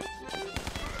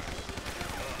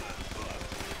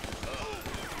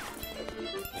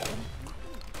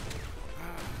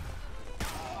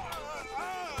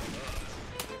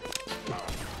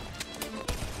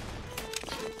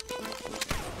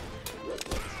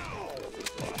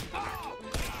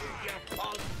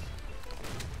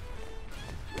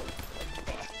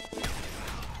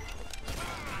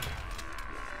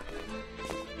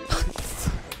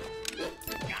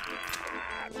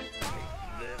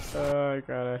 Ai,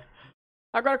 cara.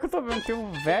 Agora que eu tô vendo, tem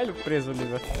um velho preso ali,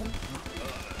 velho.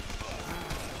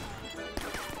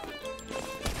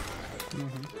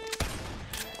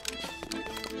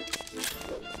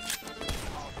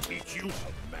 Eat you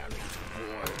some married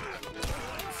boy.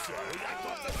 I'm sorry, I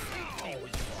thought the safety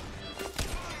was...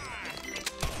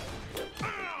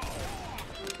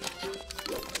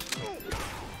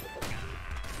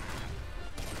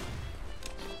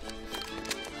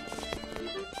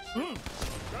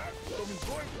 That's some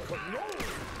good cannoli.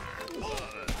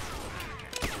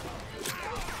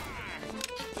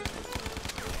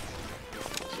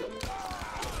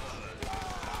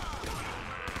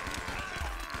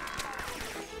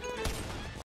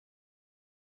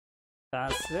 Tá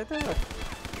certo, velho.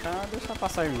 Tá, deixa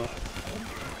passar aí, não.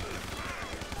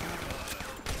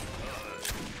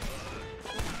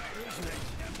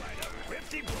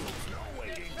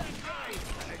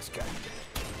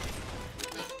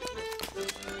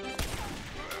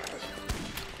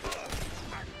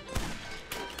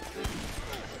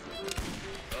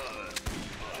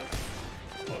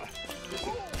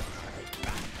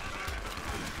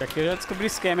 Aqui eu já descobri o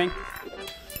esquema, hein?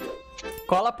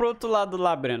 Cola pro outro lado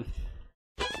lá, Breno.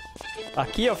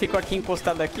 Aqui, eu fico aqui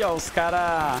encostado aqui, ó. Os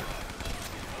caras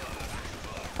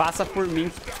passa por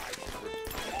mim.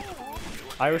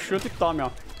 Aí eu chuto e tome, ó.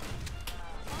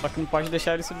 Só que não pode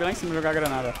deixar ele subir lá em cima e jogar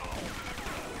granada.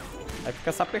 Aí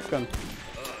fica sapecando.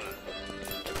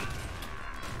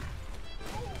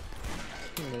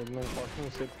 Ele não pode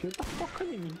não ser porque ele tá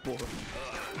focando em mim, porra.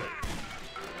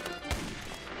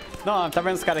 Não, tá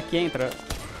vendo os caras que entram?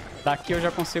 Daqui eu já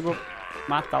consigo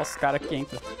matar os caras que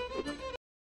entram.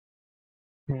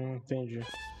 Entendi.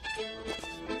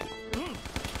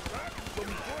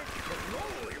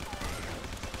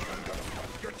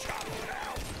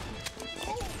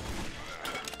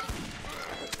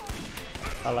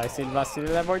 Olha lá, esse vacilo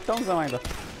ele leva 8ãozão ainda.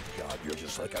 God, you're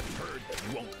just like a turd that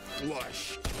won't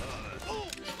flush.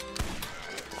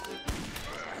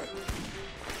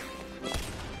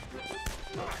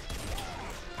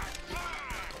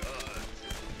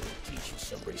 Teach you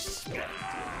some respect.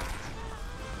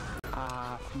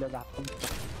 Ah, filha da puta.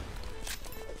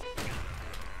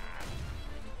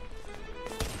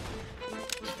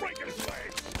 Break his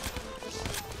legs.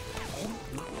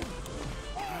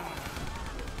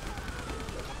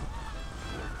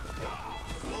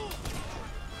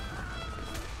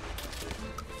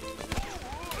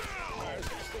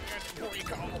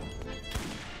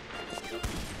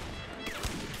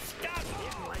 Stop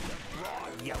hitting like a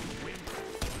frog, you wimp.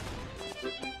 If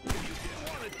you didn't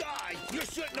want to die, you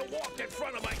shouldn't have walked in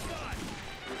front of my gun.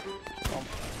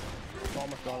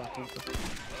 Toma, filha da puta.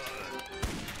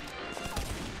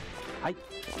 Ai.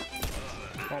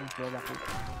 Toma, filha da puta.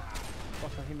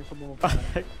 Nossa, arremessou bomba pra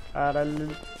caralho.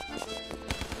 Caralho.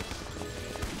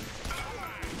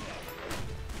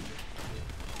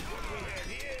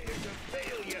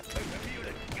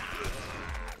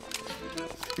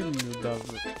 Filho da...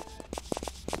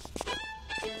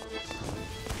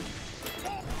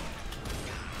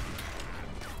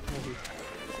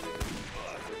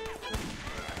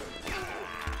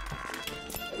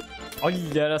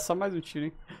 Olha, era só mais um tiro,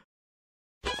 hein?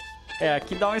 É,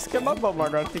 aqui dá um esquema bom,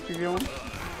 agora tem que ver um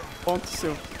ponto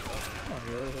seu. Eu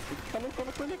tenho que ficar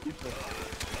lutando com ele aqui, pô.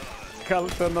 Ficar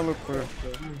lutando na loucura.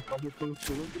 Tá lutando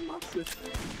com ele de massa.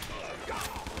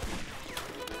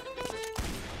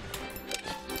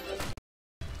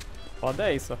 Foda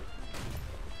é isso, ó.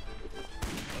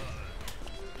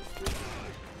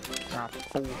 Ah,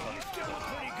 porra.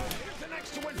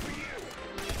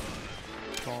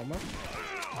 Toma.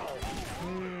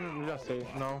 Já sei,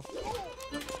 não.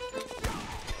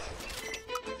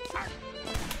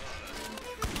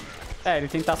 É, ele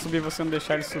tentar subir e você não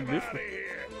deixar ele subir, pô.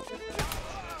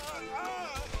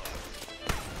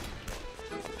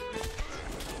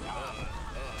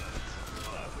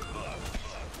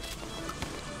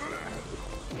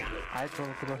 Ai, tô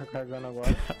recarregando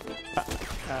agora.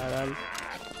 Caralho.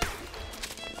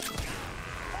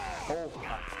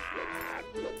 Porra.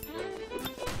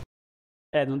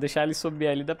 É, não deixar ele subir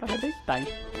ali dá pra arrebentar, hein?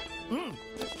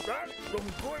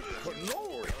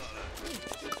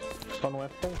 Só não é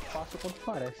tão fácil quanto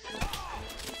parece.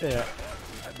 É.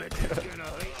 I bet it's gonna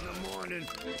hurt in the morning.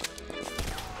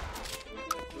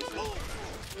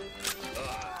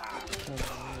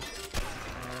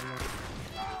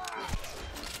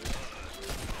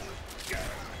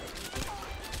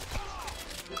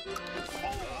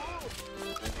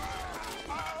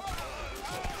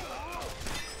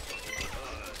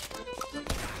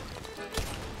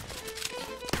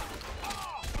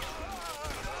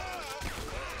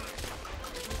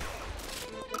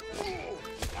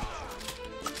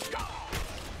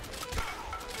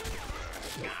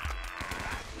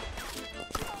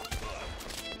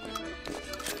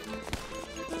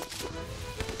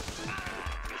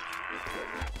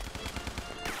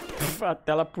 A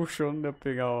tela puxou, não deu pra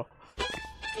pegar, ó.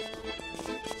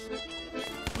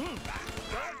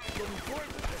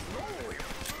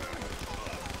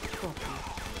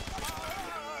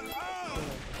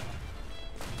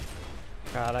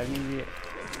 Caralho, me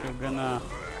jogando a...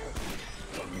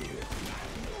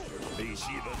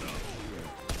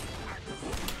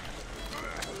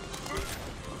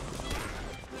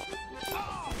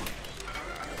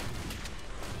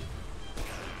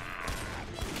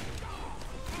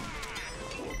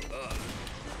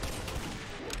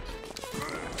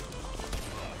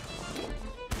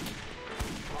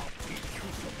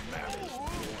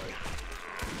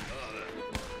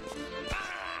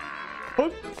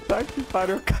 Puta que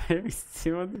pariu, caiu em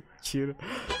cima do tiro.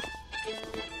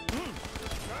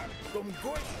 Some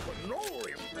good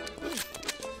cannoli.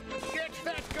 Get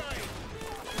that guy.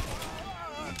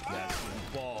 You got some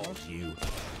balls, you.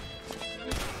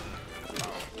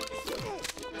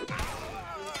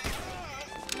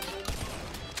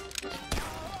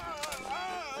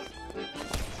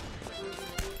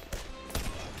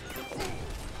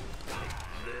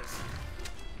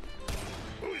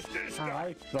 Who's this guy?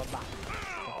 Ai, foda.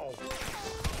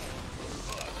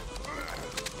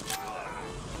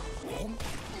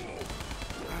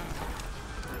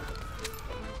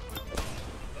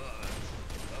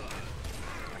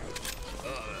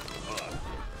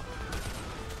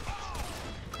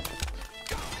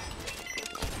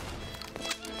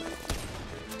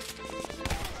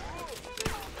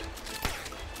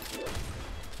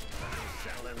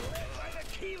 Selling lead by the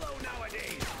kilo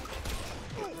nowadays.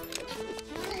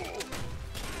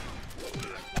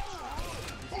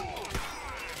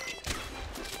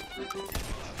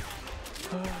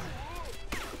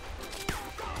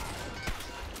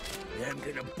 I'm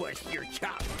gonna bust your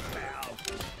chops, pal.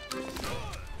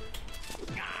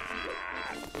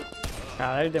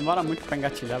 Caralho, demora muito pra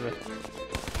engatilhar, velho.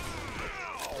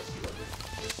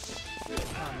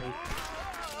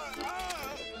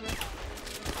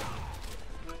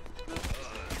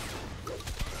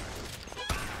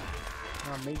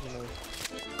 Amei de novo.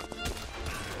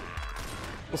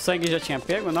 O sangue já tinha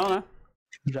pego, não, né?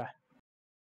 Já.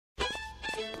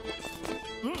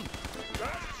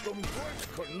 That's some good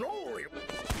cannoli.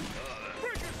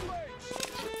 Break his legs.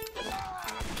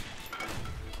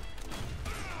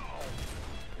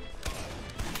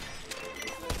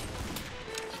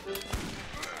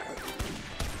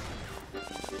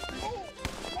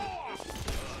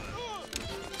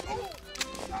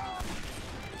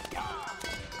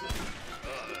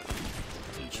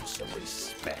 Teach you some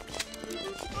respect.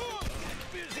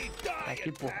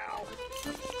 aqui, pô.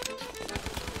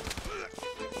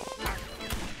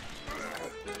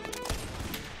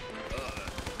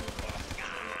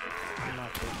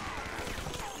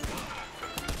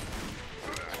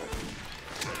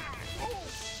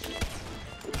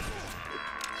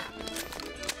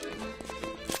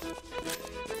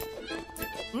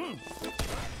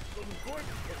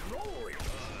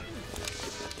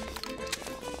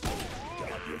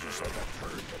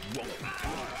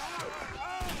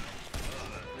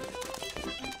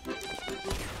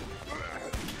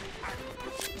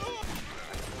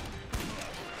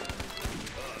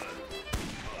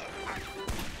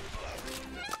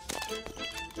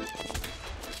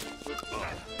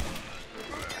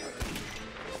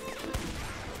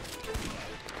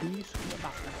 Isso, filha da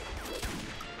puta.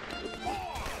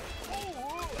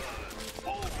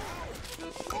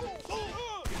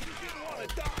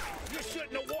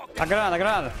 A granada, a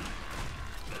granada.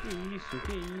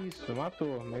 Que isso,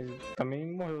 matou, mas também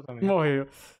morreu também. Morreu.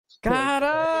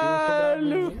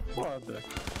 Caralho! Foda.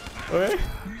 Oi?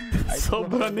 Aí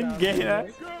Sobrou se ninguém, né?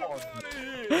 foda.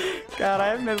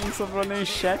 Caralho mesmo, não sobrou nem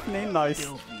chefe, nem nós.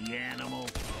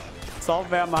 Só o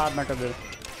velho amarrado na cadeira.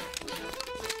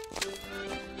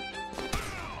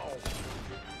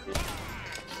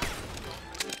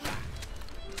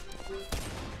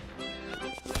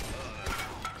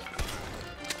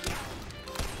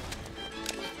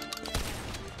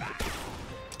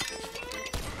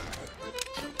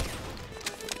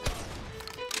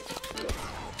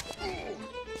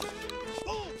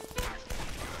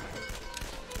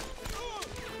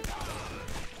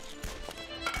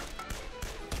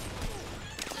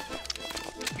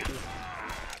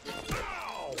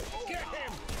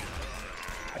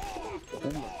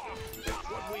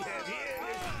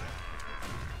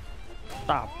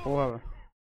 Tá, porra, velho.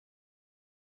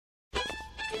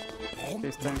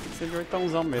 Esse tanque precisa de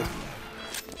 8ãozão mesmo.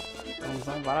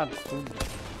 8ãozão barato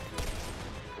tudo.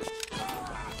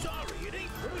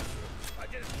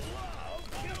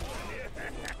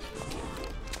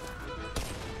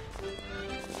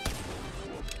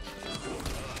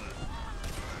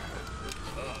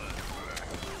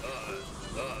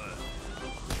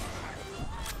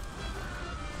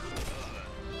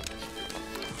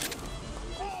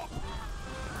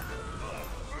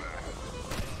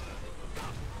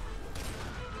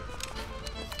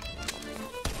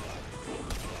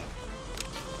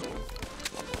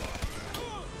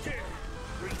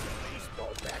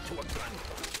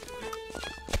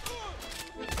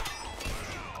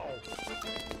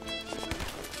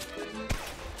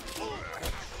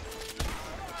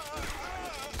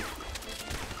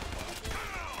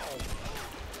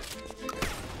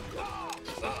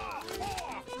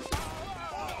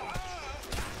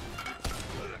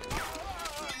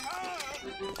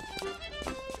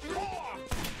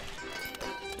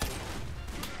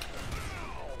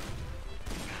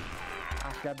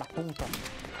 Filha da puta.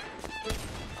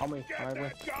 Calma aí,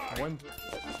 aguenta. Aguenta.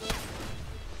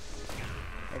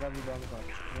 Pega a vida no cara.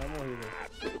 Vai morrer, velho.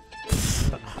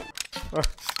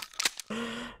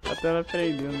 Até ela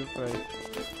aprendendo, pai.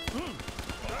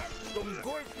 Some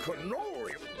good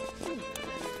cannoli.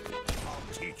 I'll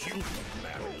teach you some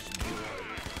manners, boy.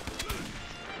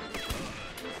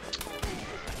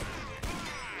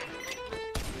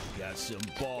 Got some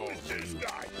balls, this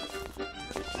guy.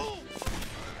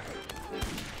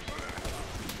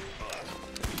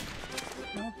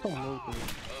 Não tão louco,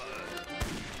 velho.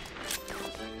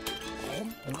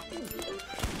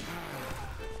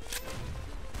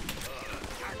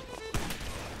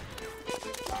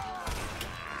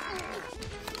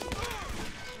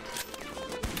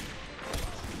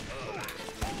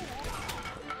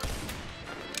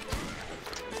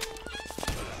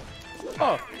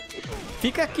 Ó,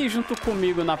 fica aqui junto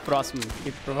comigo na próxima,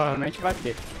 que provavelmente vai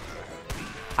ter.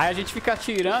 Aí a gente fica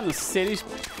atirando, se eles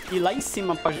ir lá em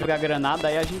cima pra jogar granada,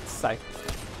 aí a gente sai.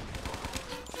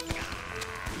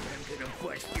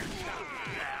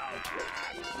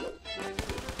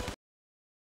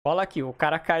 Cola aqui, o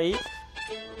cara cair,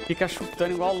 fica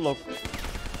chutando igual louco.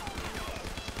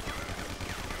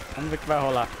 Vamos ver o que vai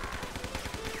rolar.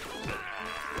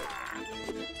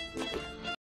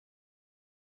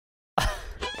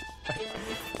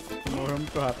 Morreu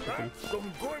muito rápido aqui.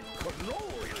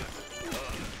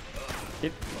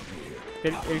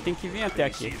 Ele tem que vir até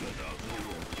aqui.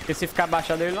 Porque se ficar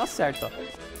abaixado ele não acerta, ó.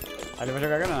 Aí ele vai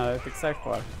jogar granada, vai ter que sair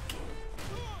fora.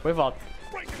 Depois volta.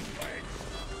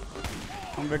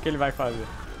 Vamos ver o que ele vai fazer.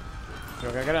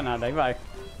 Jogar granada, aí vai.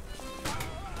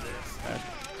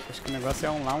 Acho que o negócio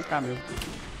é um lá, um cá mesmo.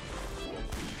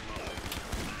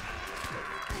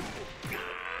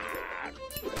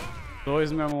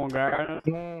 Dois no mesmo lugar.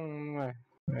 Não é.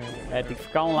 É, tem que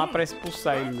ficar um lá pra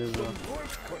expulsar ele mesmo.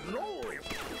 Cannoli.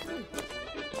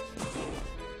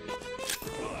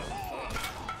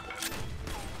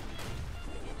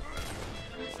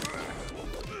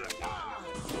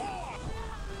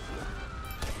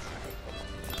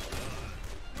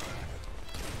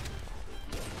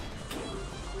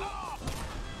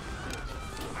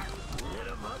 Lit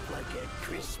 'em up like a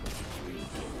Christmas tree.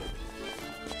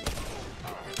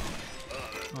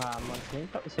 Ah, mano,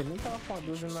 você nem tava com a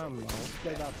 12 na mão,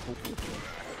 filho da puta.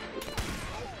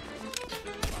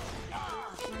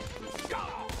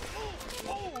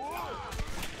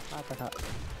 Ah, tá.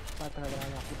 Vai pra lá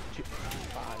na puta que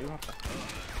pariu, rapaz.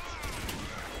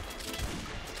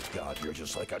 God, you're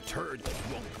just like a turd that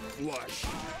won't flush.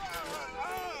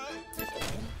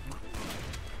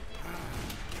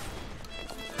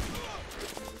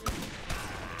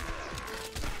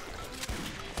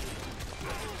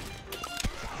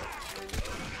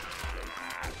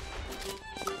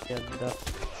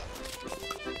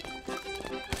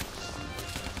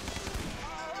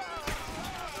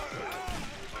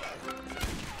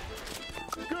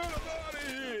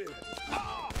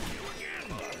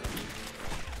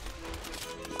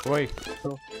 Oi.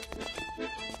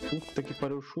 Puta que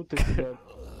pariu, chuta esse cara.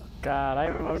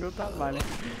 Caralho, olha o trabalho.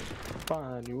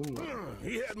 Pariu, mano.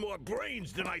 He had more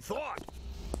brains than I thought.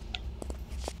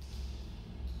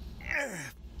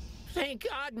 Thank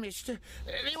God, mister.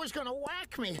 He was gonna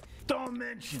whack me. Don't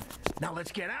mention it. Now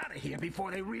let's get out of here before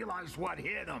they realize what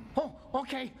hit them. Oh,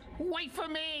 okay. Wait for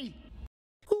me.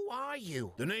 Who are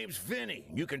you? The name's Vinny.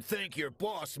 You can thank your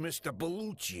boss, Mr.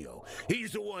 Belluccio.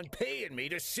 He's the one paying me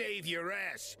to save your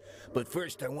ass. But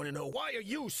first I want to know, why are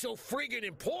you so friggin'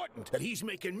 important that he's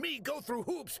making me go through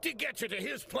hoops to get you to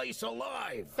his place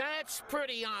alive? That's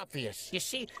pretty obvious. You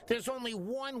see, there's only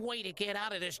one way to get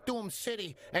out of this doomed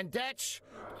city, and that's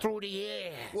through the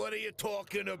air. What are you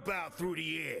talking about through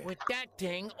the air? With that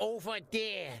thing over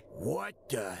there. What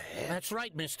the heck? That's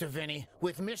right, Mr. Vinny.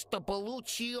 With Mr.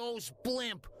 Belluccio's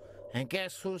blimp. And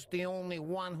guess who's the only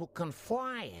one who can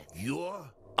fly it? You're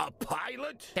a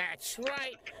pilot? That's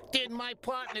right. Did my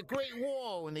part in the Great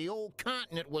War when the old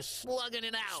continent was slugging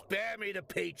it out. Spare me the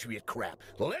Patriot crap.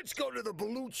 Let's go to the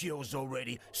Belluccios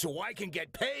already so I can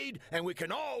get paid and we can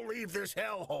all leave this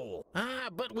hellhole. Ah,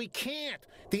 but we can't.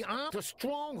 The armed a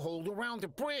stronghold around the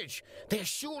bridge. They're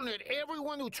shooting at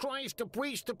everyone who tries to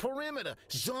breach the perimeter,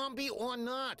 zombie or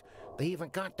not. They even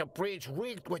got the bridge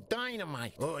rigged with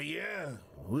dynamite. Oh, yeah?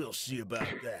 We'll see about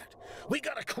that. We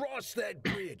gotta cross that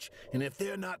bridge, and if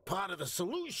they're not part of the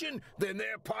solution, then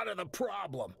they're part of the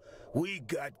problem. We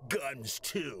got guns,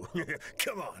 too.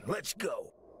 Come on, let's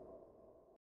go.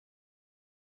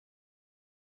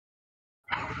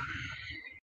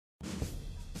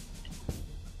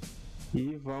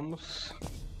 E vamos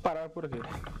parar por aqui,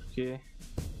 porque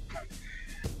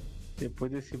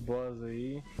depois desse boss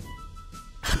aí,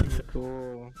 eu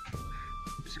tô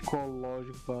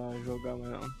psicológico pra jogar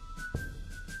mais não.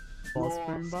 Nossa,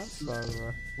 foi embaçado,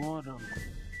 velho. Bora, mano.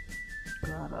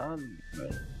 Caralho,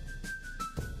 velho.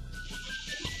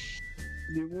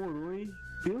 Demorou, hein?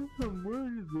 Pelo amor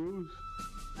de Deus.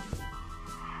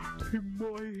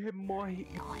 Remorre.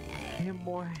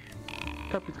 Que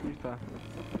capítulo que a gente tá?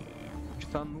 A gente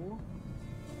tá no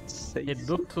 6.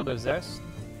 Reduto do exército?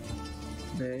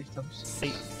 É, a gente tá no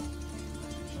 6.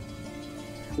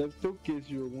 Deve ter o que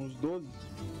esse jogo? Uns 12?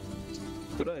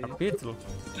 Por aí. Capítulo?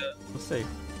 Não sei.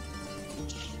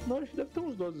 Não, acho que deve ter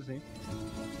uns 12 sim.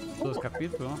 12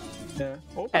 capítulos?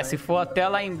 É. Se for até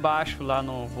lá embaixo, lá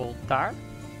no voltar.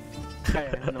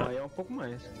 Não, aí é um pouco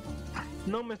mais.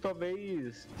 Não, mas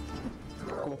talvez.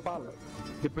 Como fala?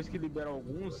 Depois que libera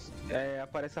alguns,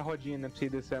 aparece a rodinha, né? Pra você ir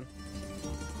descendo.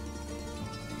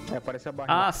 Aparece a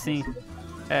barrinha. Ah, sim.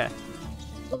 É.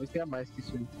 Talvez tenha mais que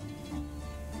isso aí.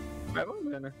 Mas vamos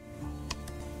ver, né?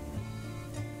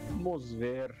 Vamos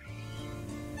ver.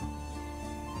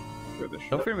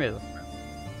 Então, firmeza.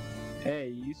 É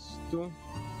isto.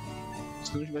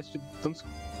 Se não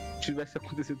tivesse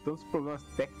acontecido tantos problemas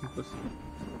técnicos,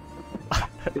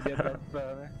 teria dado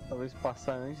pra, né, talvez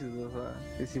passar antes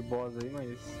desse boss aí,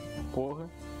 mas porra,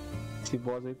 esse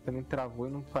boss aí também travou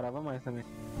e não parava mais também.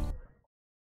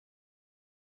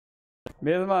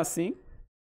 Mesmo assim.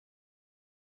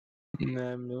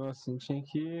 Né, mesmo assim tinha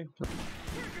que.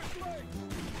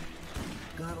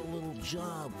 Got a little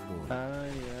job for you.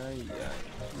 Ai.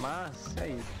 Mas é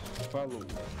isso.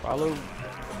 Falou.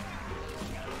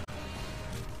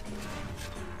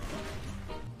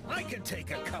 I can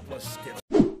take a couple of steps